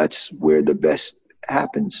dialogical. That's where the best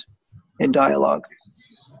happens, in dialogue.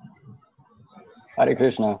 Hare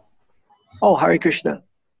Krishna. Oh, Hare Krishna.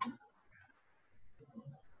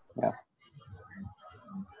 Yeah.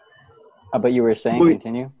 But you were saying,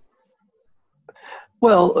 continue?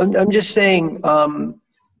 Well, I'm just saying,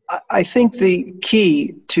 I think the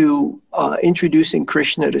key to introducing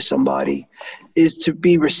Krishna to somebody is to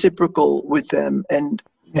be reciprocal with them and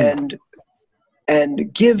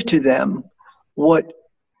give to them what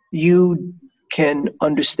you can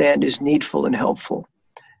understand is needful and helpful,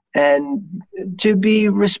 and to be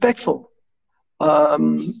respectful.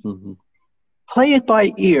 Play it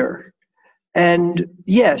by ear. And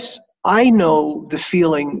yes, I know the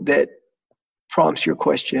feeling that prompts your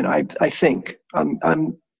question. I think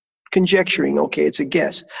I'm conjecturing. Okay, it's a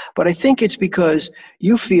guess, but I think it's because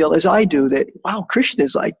you feel, as I do, that wow, Krishna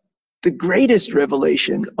is like the greatest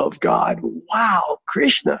revelation of God. Wow,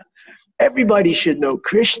 Krishna! Everybody should know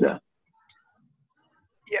Krishna.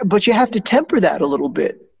 Yeah, but you have to temper that a little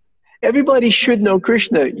bit. Everybody should know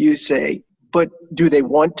Krishna, you say, but do they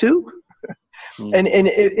want to? And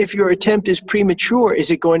if your attempt is premature, is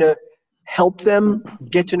it going to help them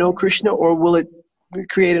get to know Krishna, or will it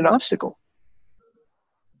create an obstacle?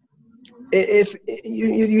 If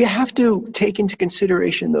you have to take into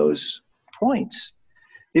consideration those points.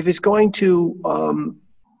 If it's going to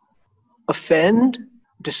offend,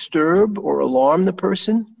 disturb, or alarm the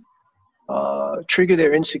person, trigger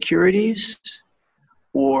their insecurities,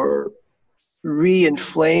 or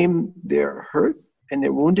re-inflame their hurt and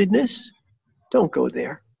their woundedness, don't go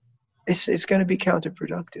there. It's going to be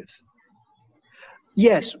counterproductive.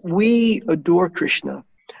 Yes, we adore Krishna.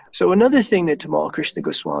 So another thing that Tamal Krishna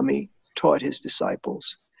Goswami taught his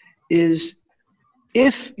disciples is,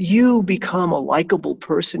 if you become a likable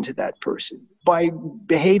person to that person by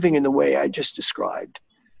behaving in the way I just described,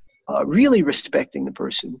 really respecting the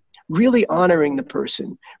person, really honoring the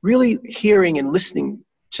person, really hearing and listening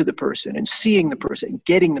to the person and seeing the person,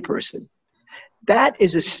 getting the person, that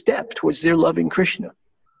is a step towards their loving Krishna.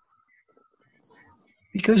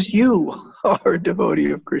 Because you are a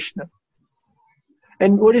devotee of Krishna.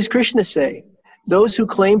 And what does Krishna say? Those who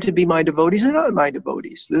claim to be my devotees are not my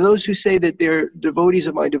devotees. Those who say that they're devotees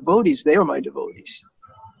of my devotees, they are my devotees.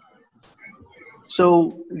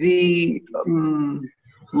 So the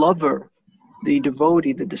lover, the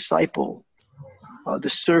devotee, the disciple, the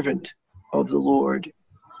servant of the Lord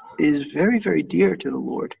is very, very dear to the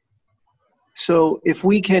Lord. So if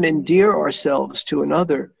we can endear ourselves to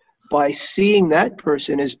another by seeing that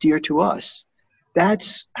person as dear to us,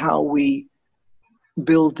 that's how we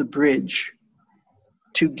build the bridge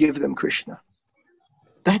to give them Krishna.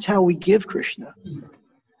 That's how we give Krishna.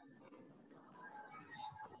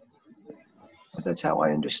 That's how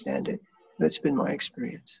I understand it. That's been my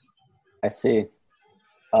experience. I see.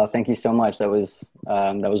 Thank you so much. That was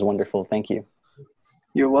wonderful. Thank you.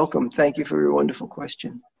 You're welcome. Thank you for your wonderful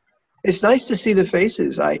question. It's nice to see the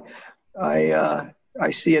faces. I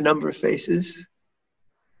see a number of faces.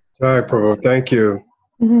 Hi, Prabhu. Thank you.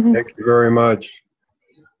 Thank you very much.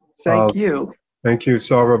 Thank you. Thank you,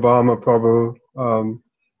 Sarvabhauma Prabhu.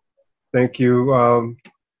 Thank you,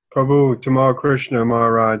 Prabhu Tamal Krishna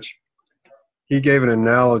Maharaj. He gave an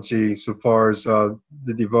analogy so far as the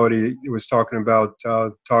devotee was talking about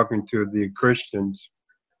talking to the Christians.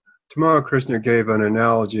 Tamal Krishna gave an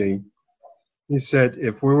analogy. He said,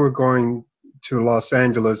 if we were going to Los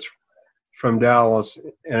Angeles from Dallas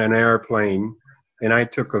in an airplane and I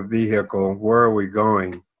took a vehicle, where are we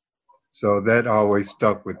going? So that always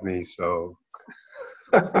stuck with me. So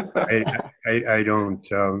I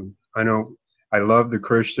love the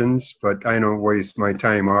Christians, but I don't waste my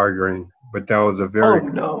time arguing. But that was a very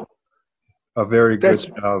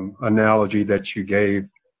good analogy that you gave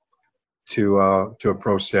to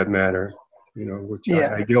approach that matter. You know, which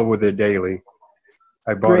I deal with it daily.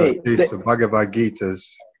 I bought a piece of Bhagavad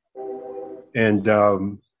Gita's, and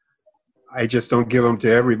I just don't give them to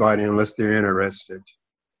everybody unless they're interested.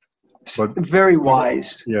 But very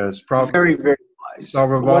wise. Yes, probably very, very wise.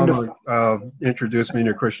 Sarvabhauma introduced me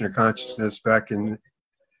to Krishna consciousness back in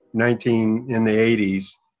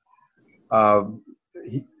the 80s.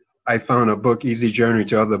 I found a book, Easy Journey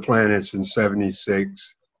to Other Planets, in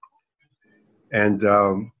 '76, and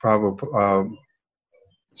Sarvabhauma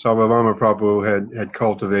Prabhu had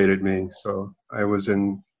cultivated me. So I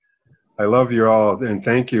love you all, and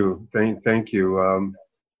thank you. Thank you.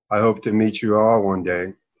 I hope to meet you all one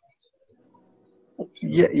day.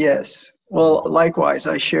 Yes. Well, likewise,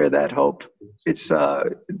 I share that hope. It's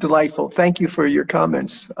delightful. Thank you for your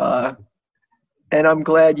comments. And I'm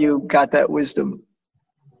glad you got that wisdom,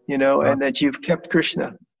 and that you've kept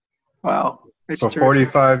Krishna. Wow. It's for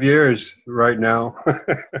terrific. 45 years right now.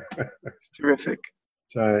 It's terrific.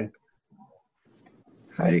 Jai.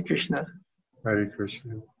 Hare Krishna. Hare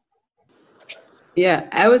Krishna. Yeah,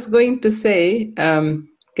 I was going to say, can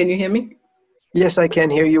you hear me? Yes, I can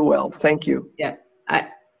hear you well. Thank you. Yeah,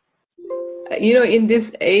 in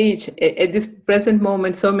this age, at this present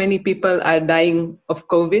moment, so many people are dying of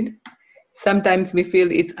COVID. Sometimes we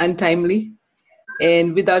feel it's untimely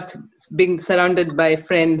and without being surrounded by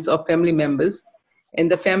friends or family members. And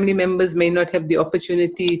the family members may not have the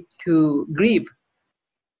opportunity to grieve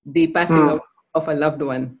the passing of a loved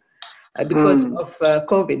one because of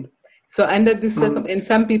COVID. So under this and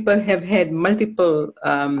some people have had multiple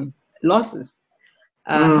losses.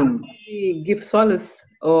 How can we give solace,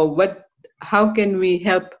 or how can we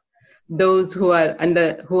help those who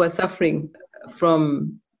are suffering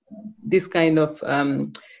from this kind of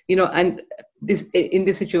and this in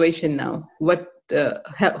this situation now? What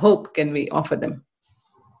hope can we offer them?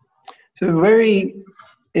 It's a very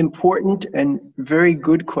important and very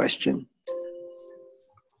good question.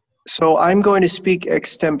 So I'm going to speak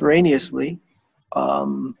extemporaneously.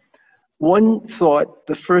 One thought,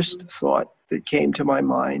 the first thought that came to my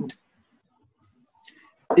mind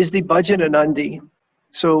is the Bhajananandi.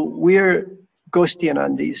 So we're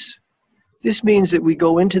Ghostianandis. This means that we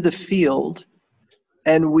go into the field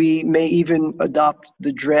and we may even adopt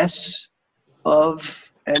the dress of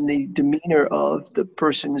and the demeanor of the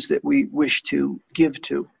persons that we wish to give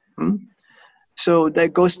to. So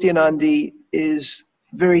that Ghostianandi is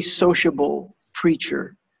very sociable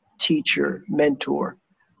preacher, teacher, mentor,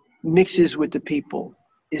 mixes with the people,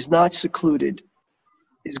 is not secluded,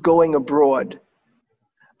 is going abroad.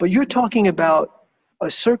 But you're talking about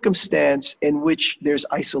a circumstance in which there's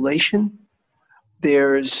isolation,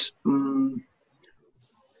 there's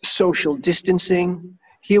social distancing.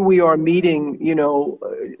 Here we are meeting,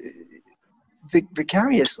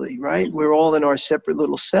 vicariously, right? We're all in our separate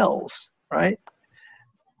little cells, right?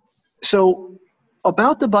 So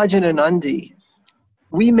about the Bhajananandi,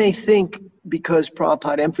 we may think, because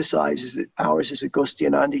Prabhupada emphasizes that ours is a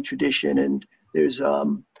Ghostianandi tradition and there's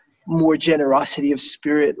more generosity of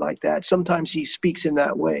spirit like that. Sometimes he speaks in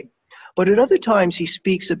that way. But at other times he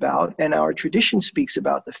speaks about, and our tradition speaks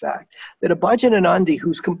about, the fact that a Bhajananandi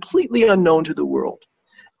who's completely unknown to the world,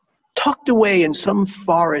 tucked away in some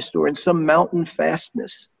forest or in some mountain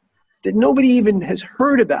fastness that nobody even has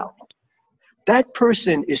heard about, that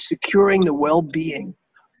person is securing the well-being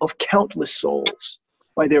of countless souls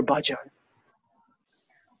by their bhajan.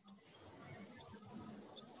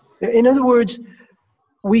 In other words,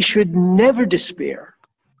 we should never despair.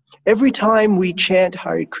 Every time we chant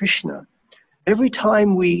Hare Krishna, every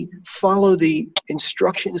time we follow the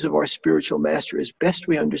instructions of our spiritual master as best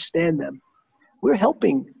we understand them, we're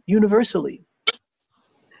helping universally.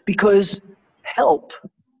 Because help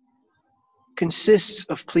consists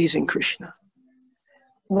of pleasing Krishna.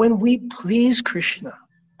 When we please Krishna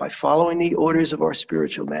by following the orders of our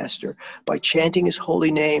spiritual master, by chanting his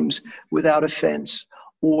holy names without offense,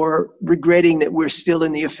 or regretting that we're still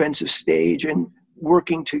in the offensive stage and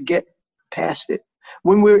working to get past it,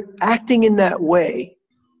 when we're acting in that way,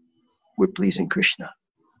 we're pleasing Krishna.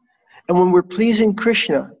 And when we're pleasing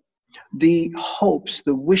Krishna, the hopes,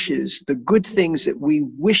 the wishes, the good things that we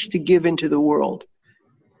wish to give into the world,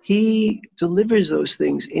 he delivers those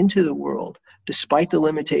things into the world despite the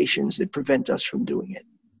limitations that prevent us from doing it.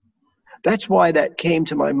 That's why that came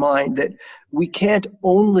to my mind, that we can't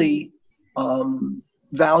only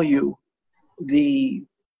value the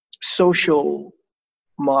social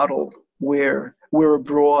model where we're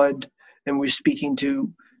abroad and we're speaking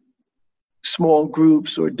to small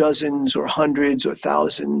groups or dozens or hundreds or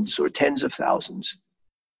thousands or tens of thousands.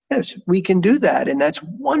 Yes, we can do that, and that's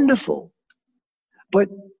wonderful. But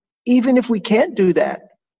even if we can't do that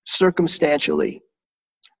circumstantially,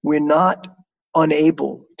 we're not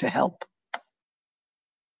unable to help.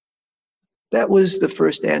 That was the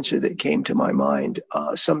first answer that came to my mind.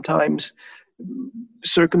 Sometimes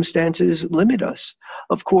circumstances limit us.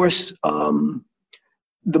 Of course, the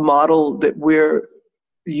model that we're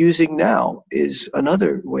using now is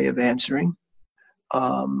another way of answering.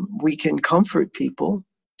 We can comfort people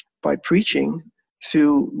by preaching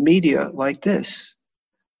through media like this,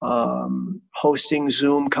 hosting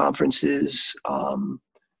Zoom conferences,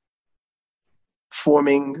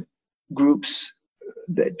 forming groups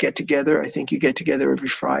that get together. I think you get together every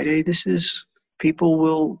Friday. People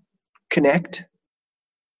will connect.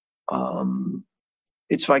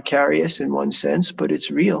 It's vicarious in one sense, but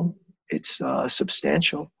it's real. It's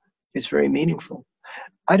substantial. It's very meaningful.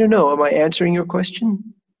 I don't know. Am I answering your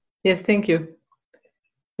question? Yes, thank you.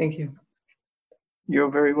 Thank you.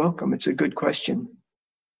 You're very welcome. It's a good question.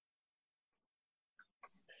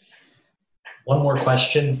 One more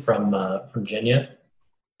question from Jenya.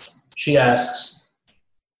 She asks,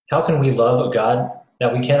 how can we love a God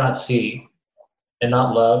that we cannot see and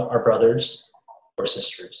not love our brothers or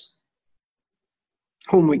sisters?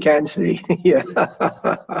 Whom we can see. Yeah.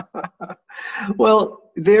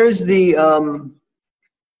 Well, there's the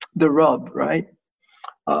rub, right?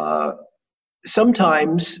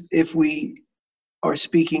 Sometimes if we are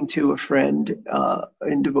speaking to a friend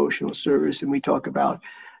in devotional service and we talk about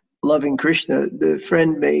loving Krishna, the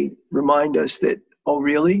friend may remind us that, oh,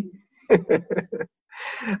 really?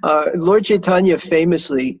 Lord Chaitanya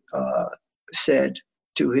famously said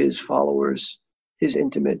to his followers, his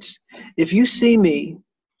intimates, if you see me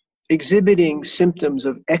exhibiting symptoms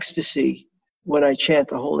of ecstasy when I chant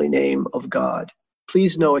the holy name of God,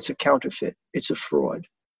 please know it's a counterfeit, it's a fraud.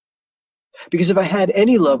 Because if I had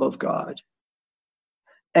any love of God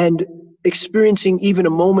and experiencing even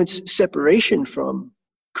a moment's separation from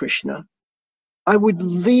Krishna, I would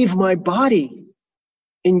leave my body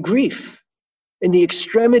in grief, in the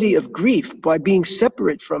extremity of grief, by being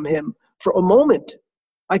separate from him for a moment.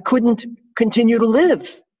 I couldn't continue to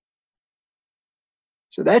live.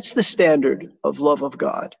 So that's the standard of love of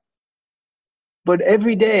God. But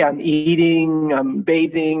every day I'm eating, I'm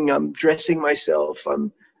bathing, I'm dressing myself,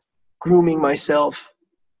 I'm grooming myself.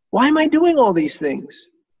 Why am I doing all these things?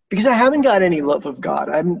 Because I haven't got any love of God.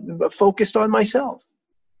 I'm focused on myself.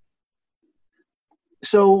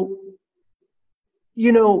 So,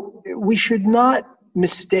 we should not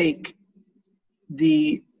mistake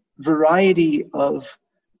the variety of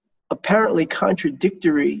apparently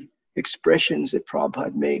contradictory expressions that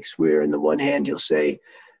Prabhupada makes, where on the one hand he'll say,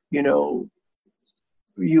 you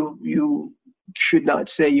should not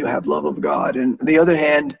say you have love of God. And on the other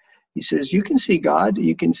hand, he says, you can see God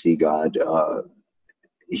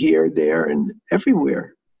here, there, and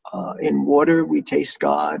everywhere. In water, we taste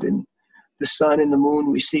God, and the sun and the moon,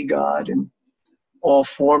 we see God, and all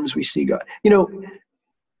forms, we see God.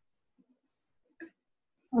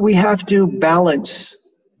 We have to balance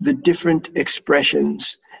the different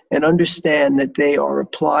expressions and understand that they are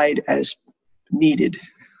applied as needed.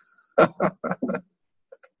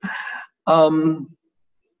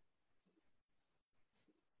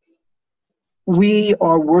 We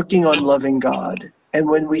are working on loving God, and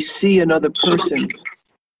when we see another person,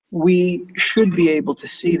 we should be able to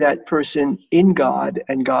see that person in God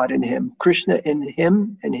and God in him. Krishna in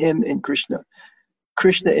him and him in Krishna.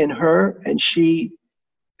 Krishna in her and she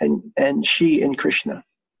in Krishna.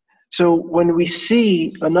 So when we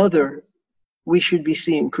see another, we should be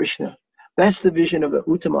seeing Krishna. That's the vision of the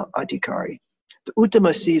Uttama Adhikari. The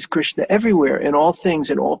Uttama sees Krishna everywhere, in all things,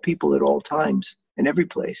 in all people, at all times, in every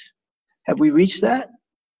place. Have we reached that?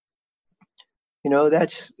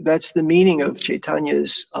 That's the meaning of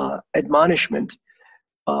Chaitanya's admonishment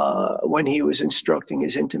when he was instructing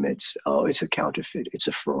his intimates. Oh, it's a counterfeit, it's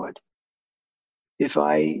a fraud. If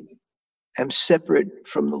I am separate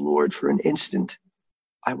from the Lord for an instant,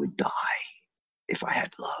 I would die if I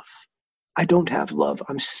had love. I don't have love.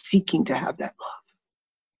 I'm seeking to have that love.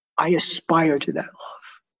 I aspire to that love.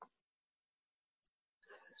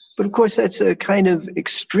 But of course, that's a kind of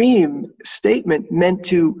extreme statement meant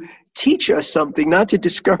to teach us something, not to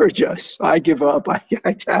discourage us. I give up. I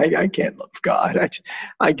can't love God.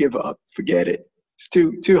 I give up. Forget it. It's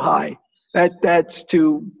too high. That's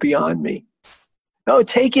too beyond me. No,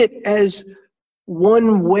 take it as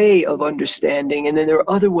one way of understanding, and then there are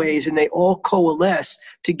other ways, and they all coalesce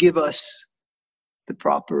to give us the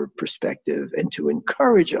proper perspective and to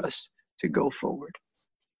encourage us to go forward.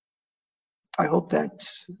 I hope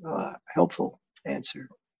that's a helpful answer.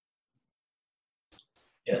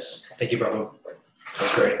 Yes, thank you, Prabhu.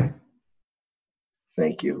 That's great.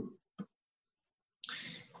 Thank you.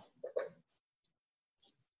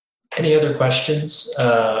 Any other questions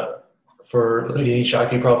for Houdini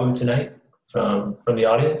Shakti Prabhu tonight from the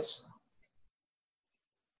audience?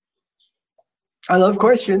 I love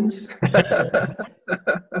questions.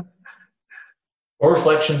 Or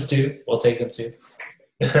reflections too. We'll take them too.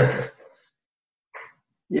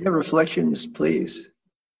 Yeah, reflections, please.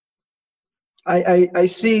 I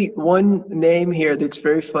see one name here that's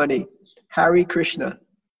very funny. Hare Krishna.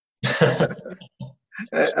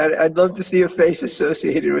 I'd love to see a face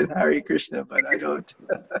associated with Hare Krishna, but I don't.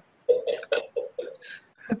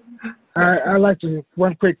 I'd like to,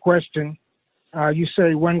 one quick question. You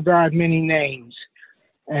say one God, many names.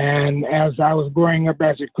 And as I was growing up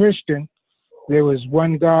as a Christian, there was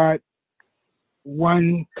one God,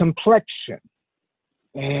 one complexion.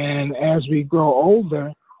 And as we grow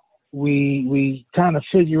older, we kind of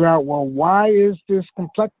figure out, well, why is this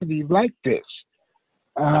complexity like this?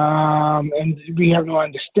 And we have no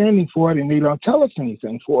understanding for it, and they don't tell us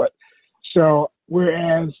anything for it. So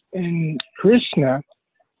whereas in Krishna,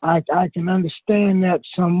 I can understand that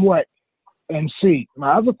somewhat and see.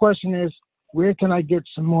 My other question is, where can I get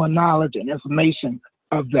some more knowledge and information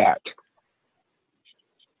of that?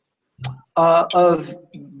 Of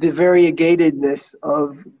the variegatedness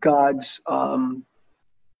of God's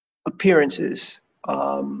appearances.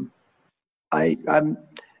 I'm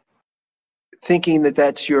thinking that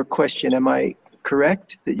that's your question. Am I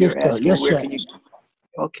correct? That you're Yes, sir. asking Yes, where sir. can you?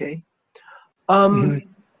 Okay. Mhm.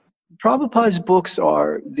 Prabhupada's books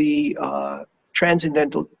are the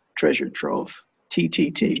Transcendental Treasure Trove,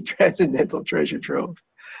 TTT, Transcendental Treasure Trove.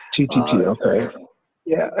 TTT. Okay.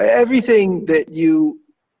 Yeah, everything that you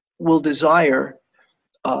will desire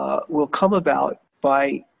will come about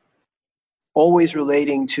by always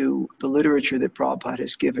relating to the literature that Prabhupada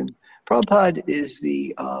has given. Prabhupada is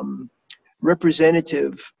the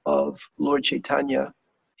representative of Lord Chaitanya.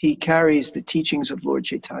 He carries the teachings of Lord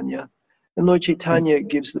Chaitanya, and Lord Chaitanya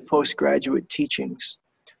gives the postgraduate teachings.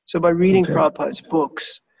 So by reading Okay. Prabhupada's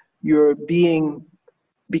books, you're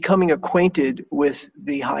becoming acquainted with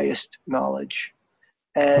the highest knowledge.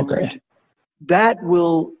 And Okay. that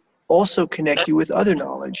will also connect you with other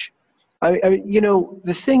knowledge.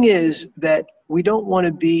 The thing is that we don't want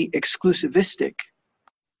to be exclusivistic.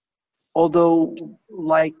 Although,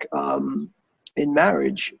 like in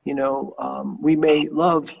marriage, we may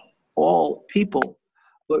love all people,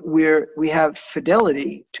 but we have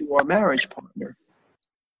fidelity to our marriage partner.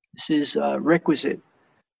 This is a requisite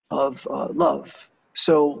of love.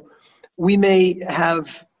 So we may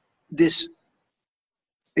have this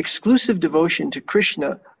exclusive devotion to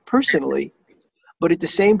Krishna personally, but at the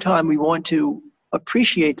same time, we want to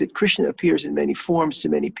appreciate that Krishna appears in many forms to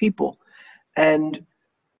many people. And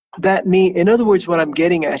in other words, what I'm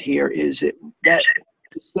getting at here is that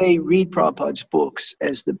to say read Prabhupada's books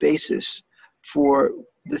as the basis for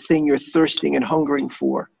the thing you're thirsting and hungering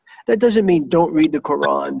for. That doesn't mean don't read the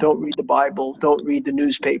Quran, don't read the Bible, don't read the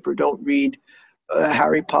newspaper, don't read a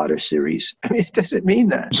Harry Potter series. I mean, it doesn't mean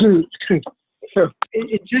that.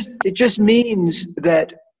 It just means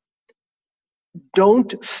that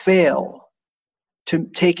don't fail to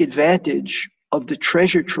take advantage of the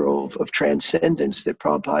treasure trove of transcendence that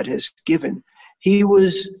Prabhupada has given. He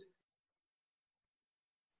was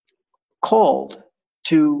called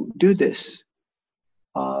to do this.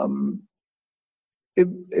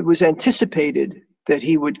 It was anticipated that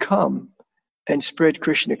he would come and spread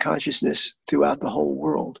Krishna consciousness throughout the whole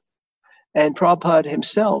world. And Prabhupada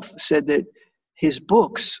himself said that his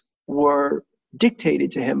books were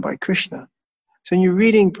dictated to him by Krishna. So when you're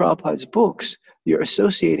reading Prabhupada's books, you're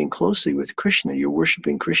associating closely with Krishna. You're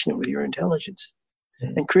worshiping Krishna with your intelligence.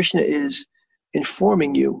 And Krishna is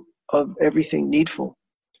informing you of everything needful.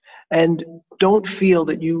 And don't feel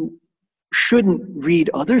that you shouldn't read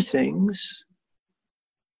other things.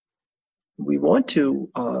 We want to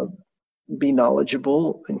be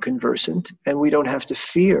knowledgeable and conversant, and we don't have to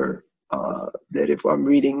fear that if I'm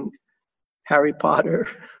reading Harry Potter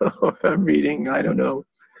or I'm reading, I don't know,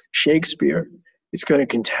 Shakespeare, it's going to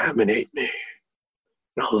contaminate me.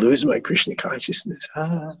 And I'll lose my Krishna consciousness.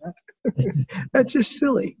 That's just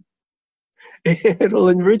silly. It'll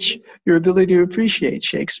enrich your ability to appreciate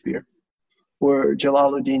Shakespeare or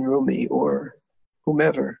Jalaluddin Rumi or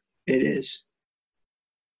whomever it is.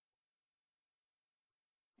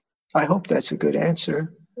 I hope that's a good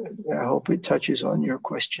answer. I hope it touches on your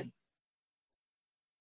question.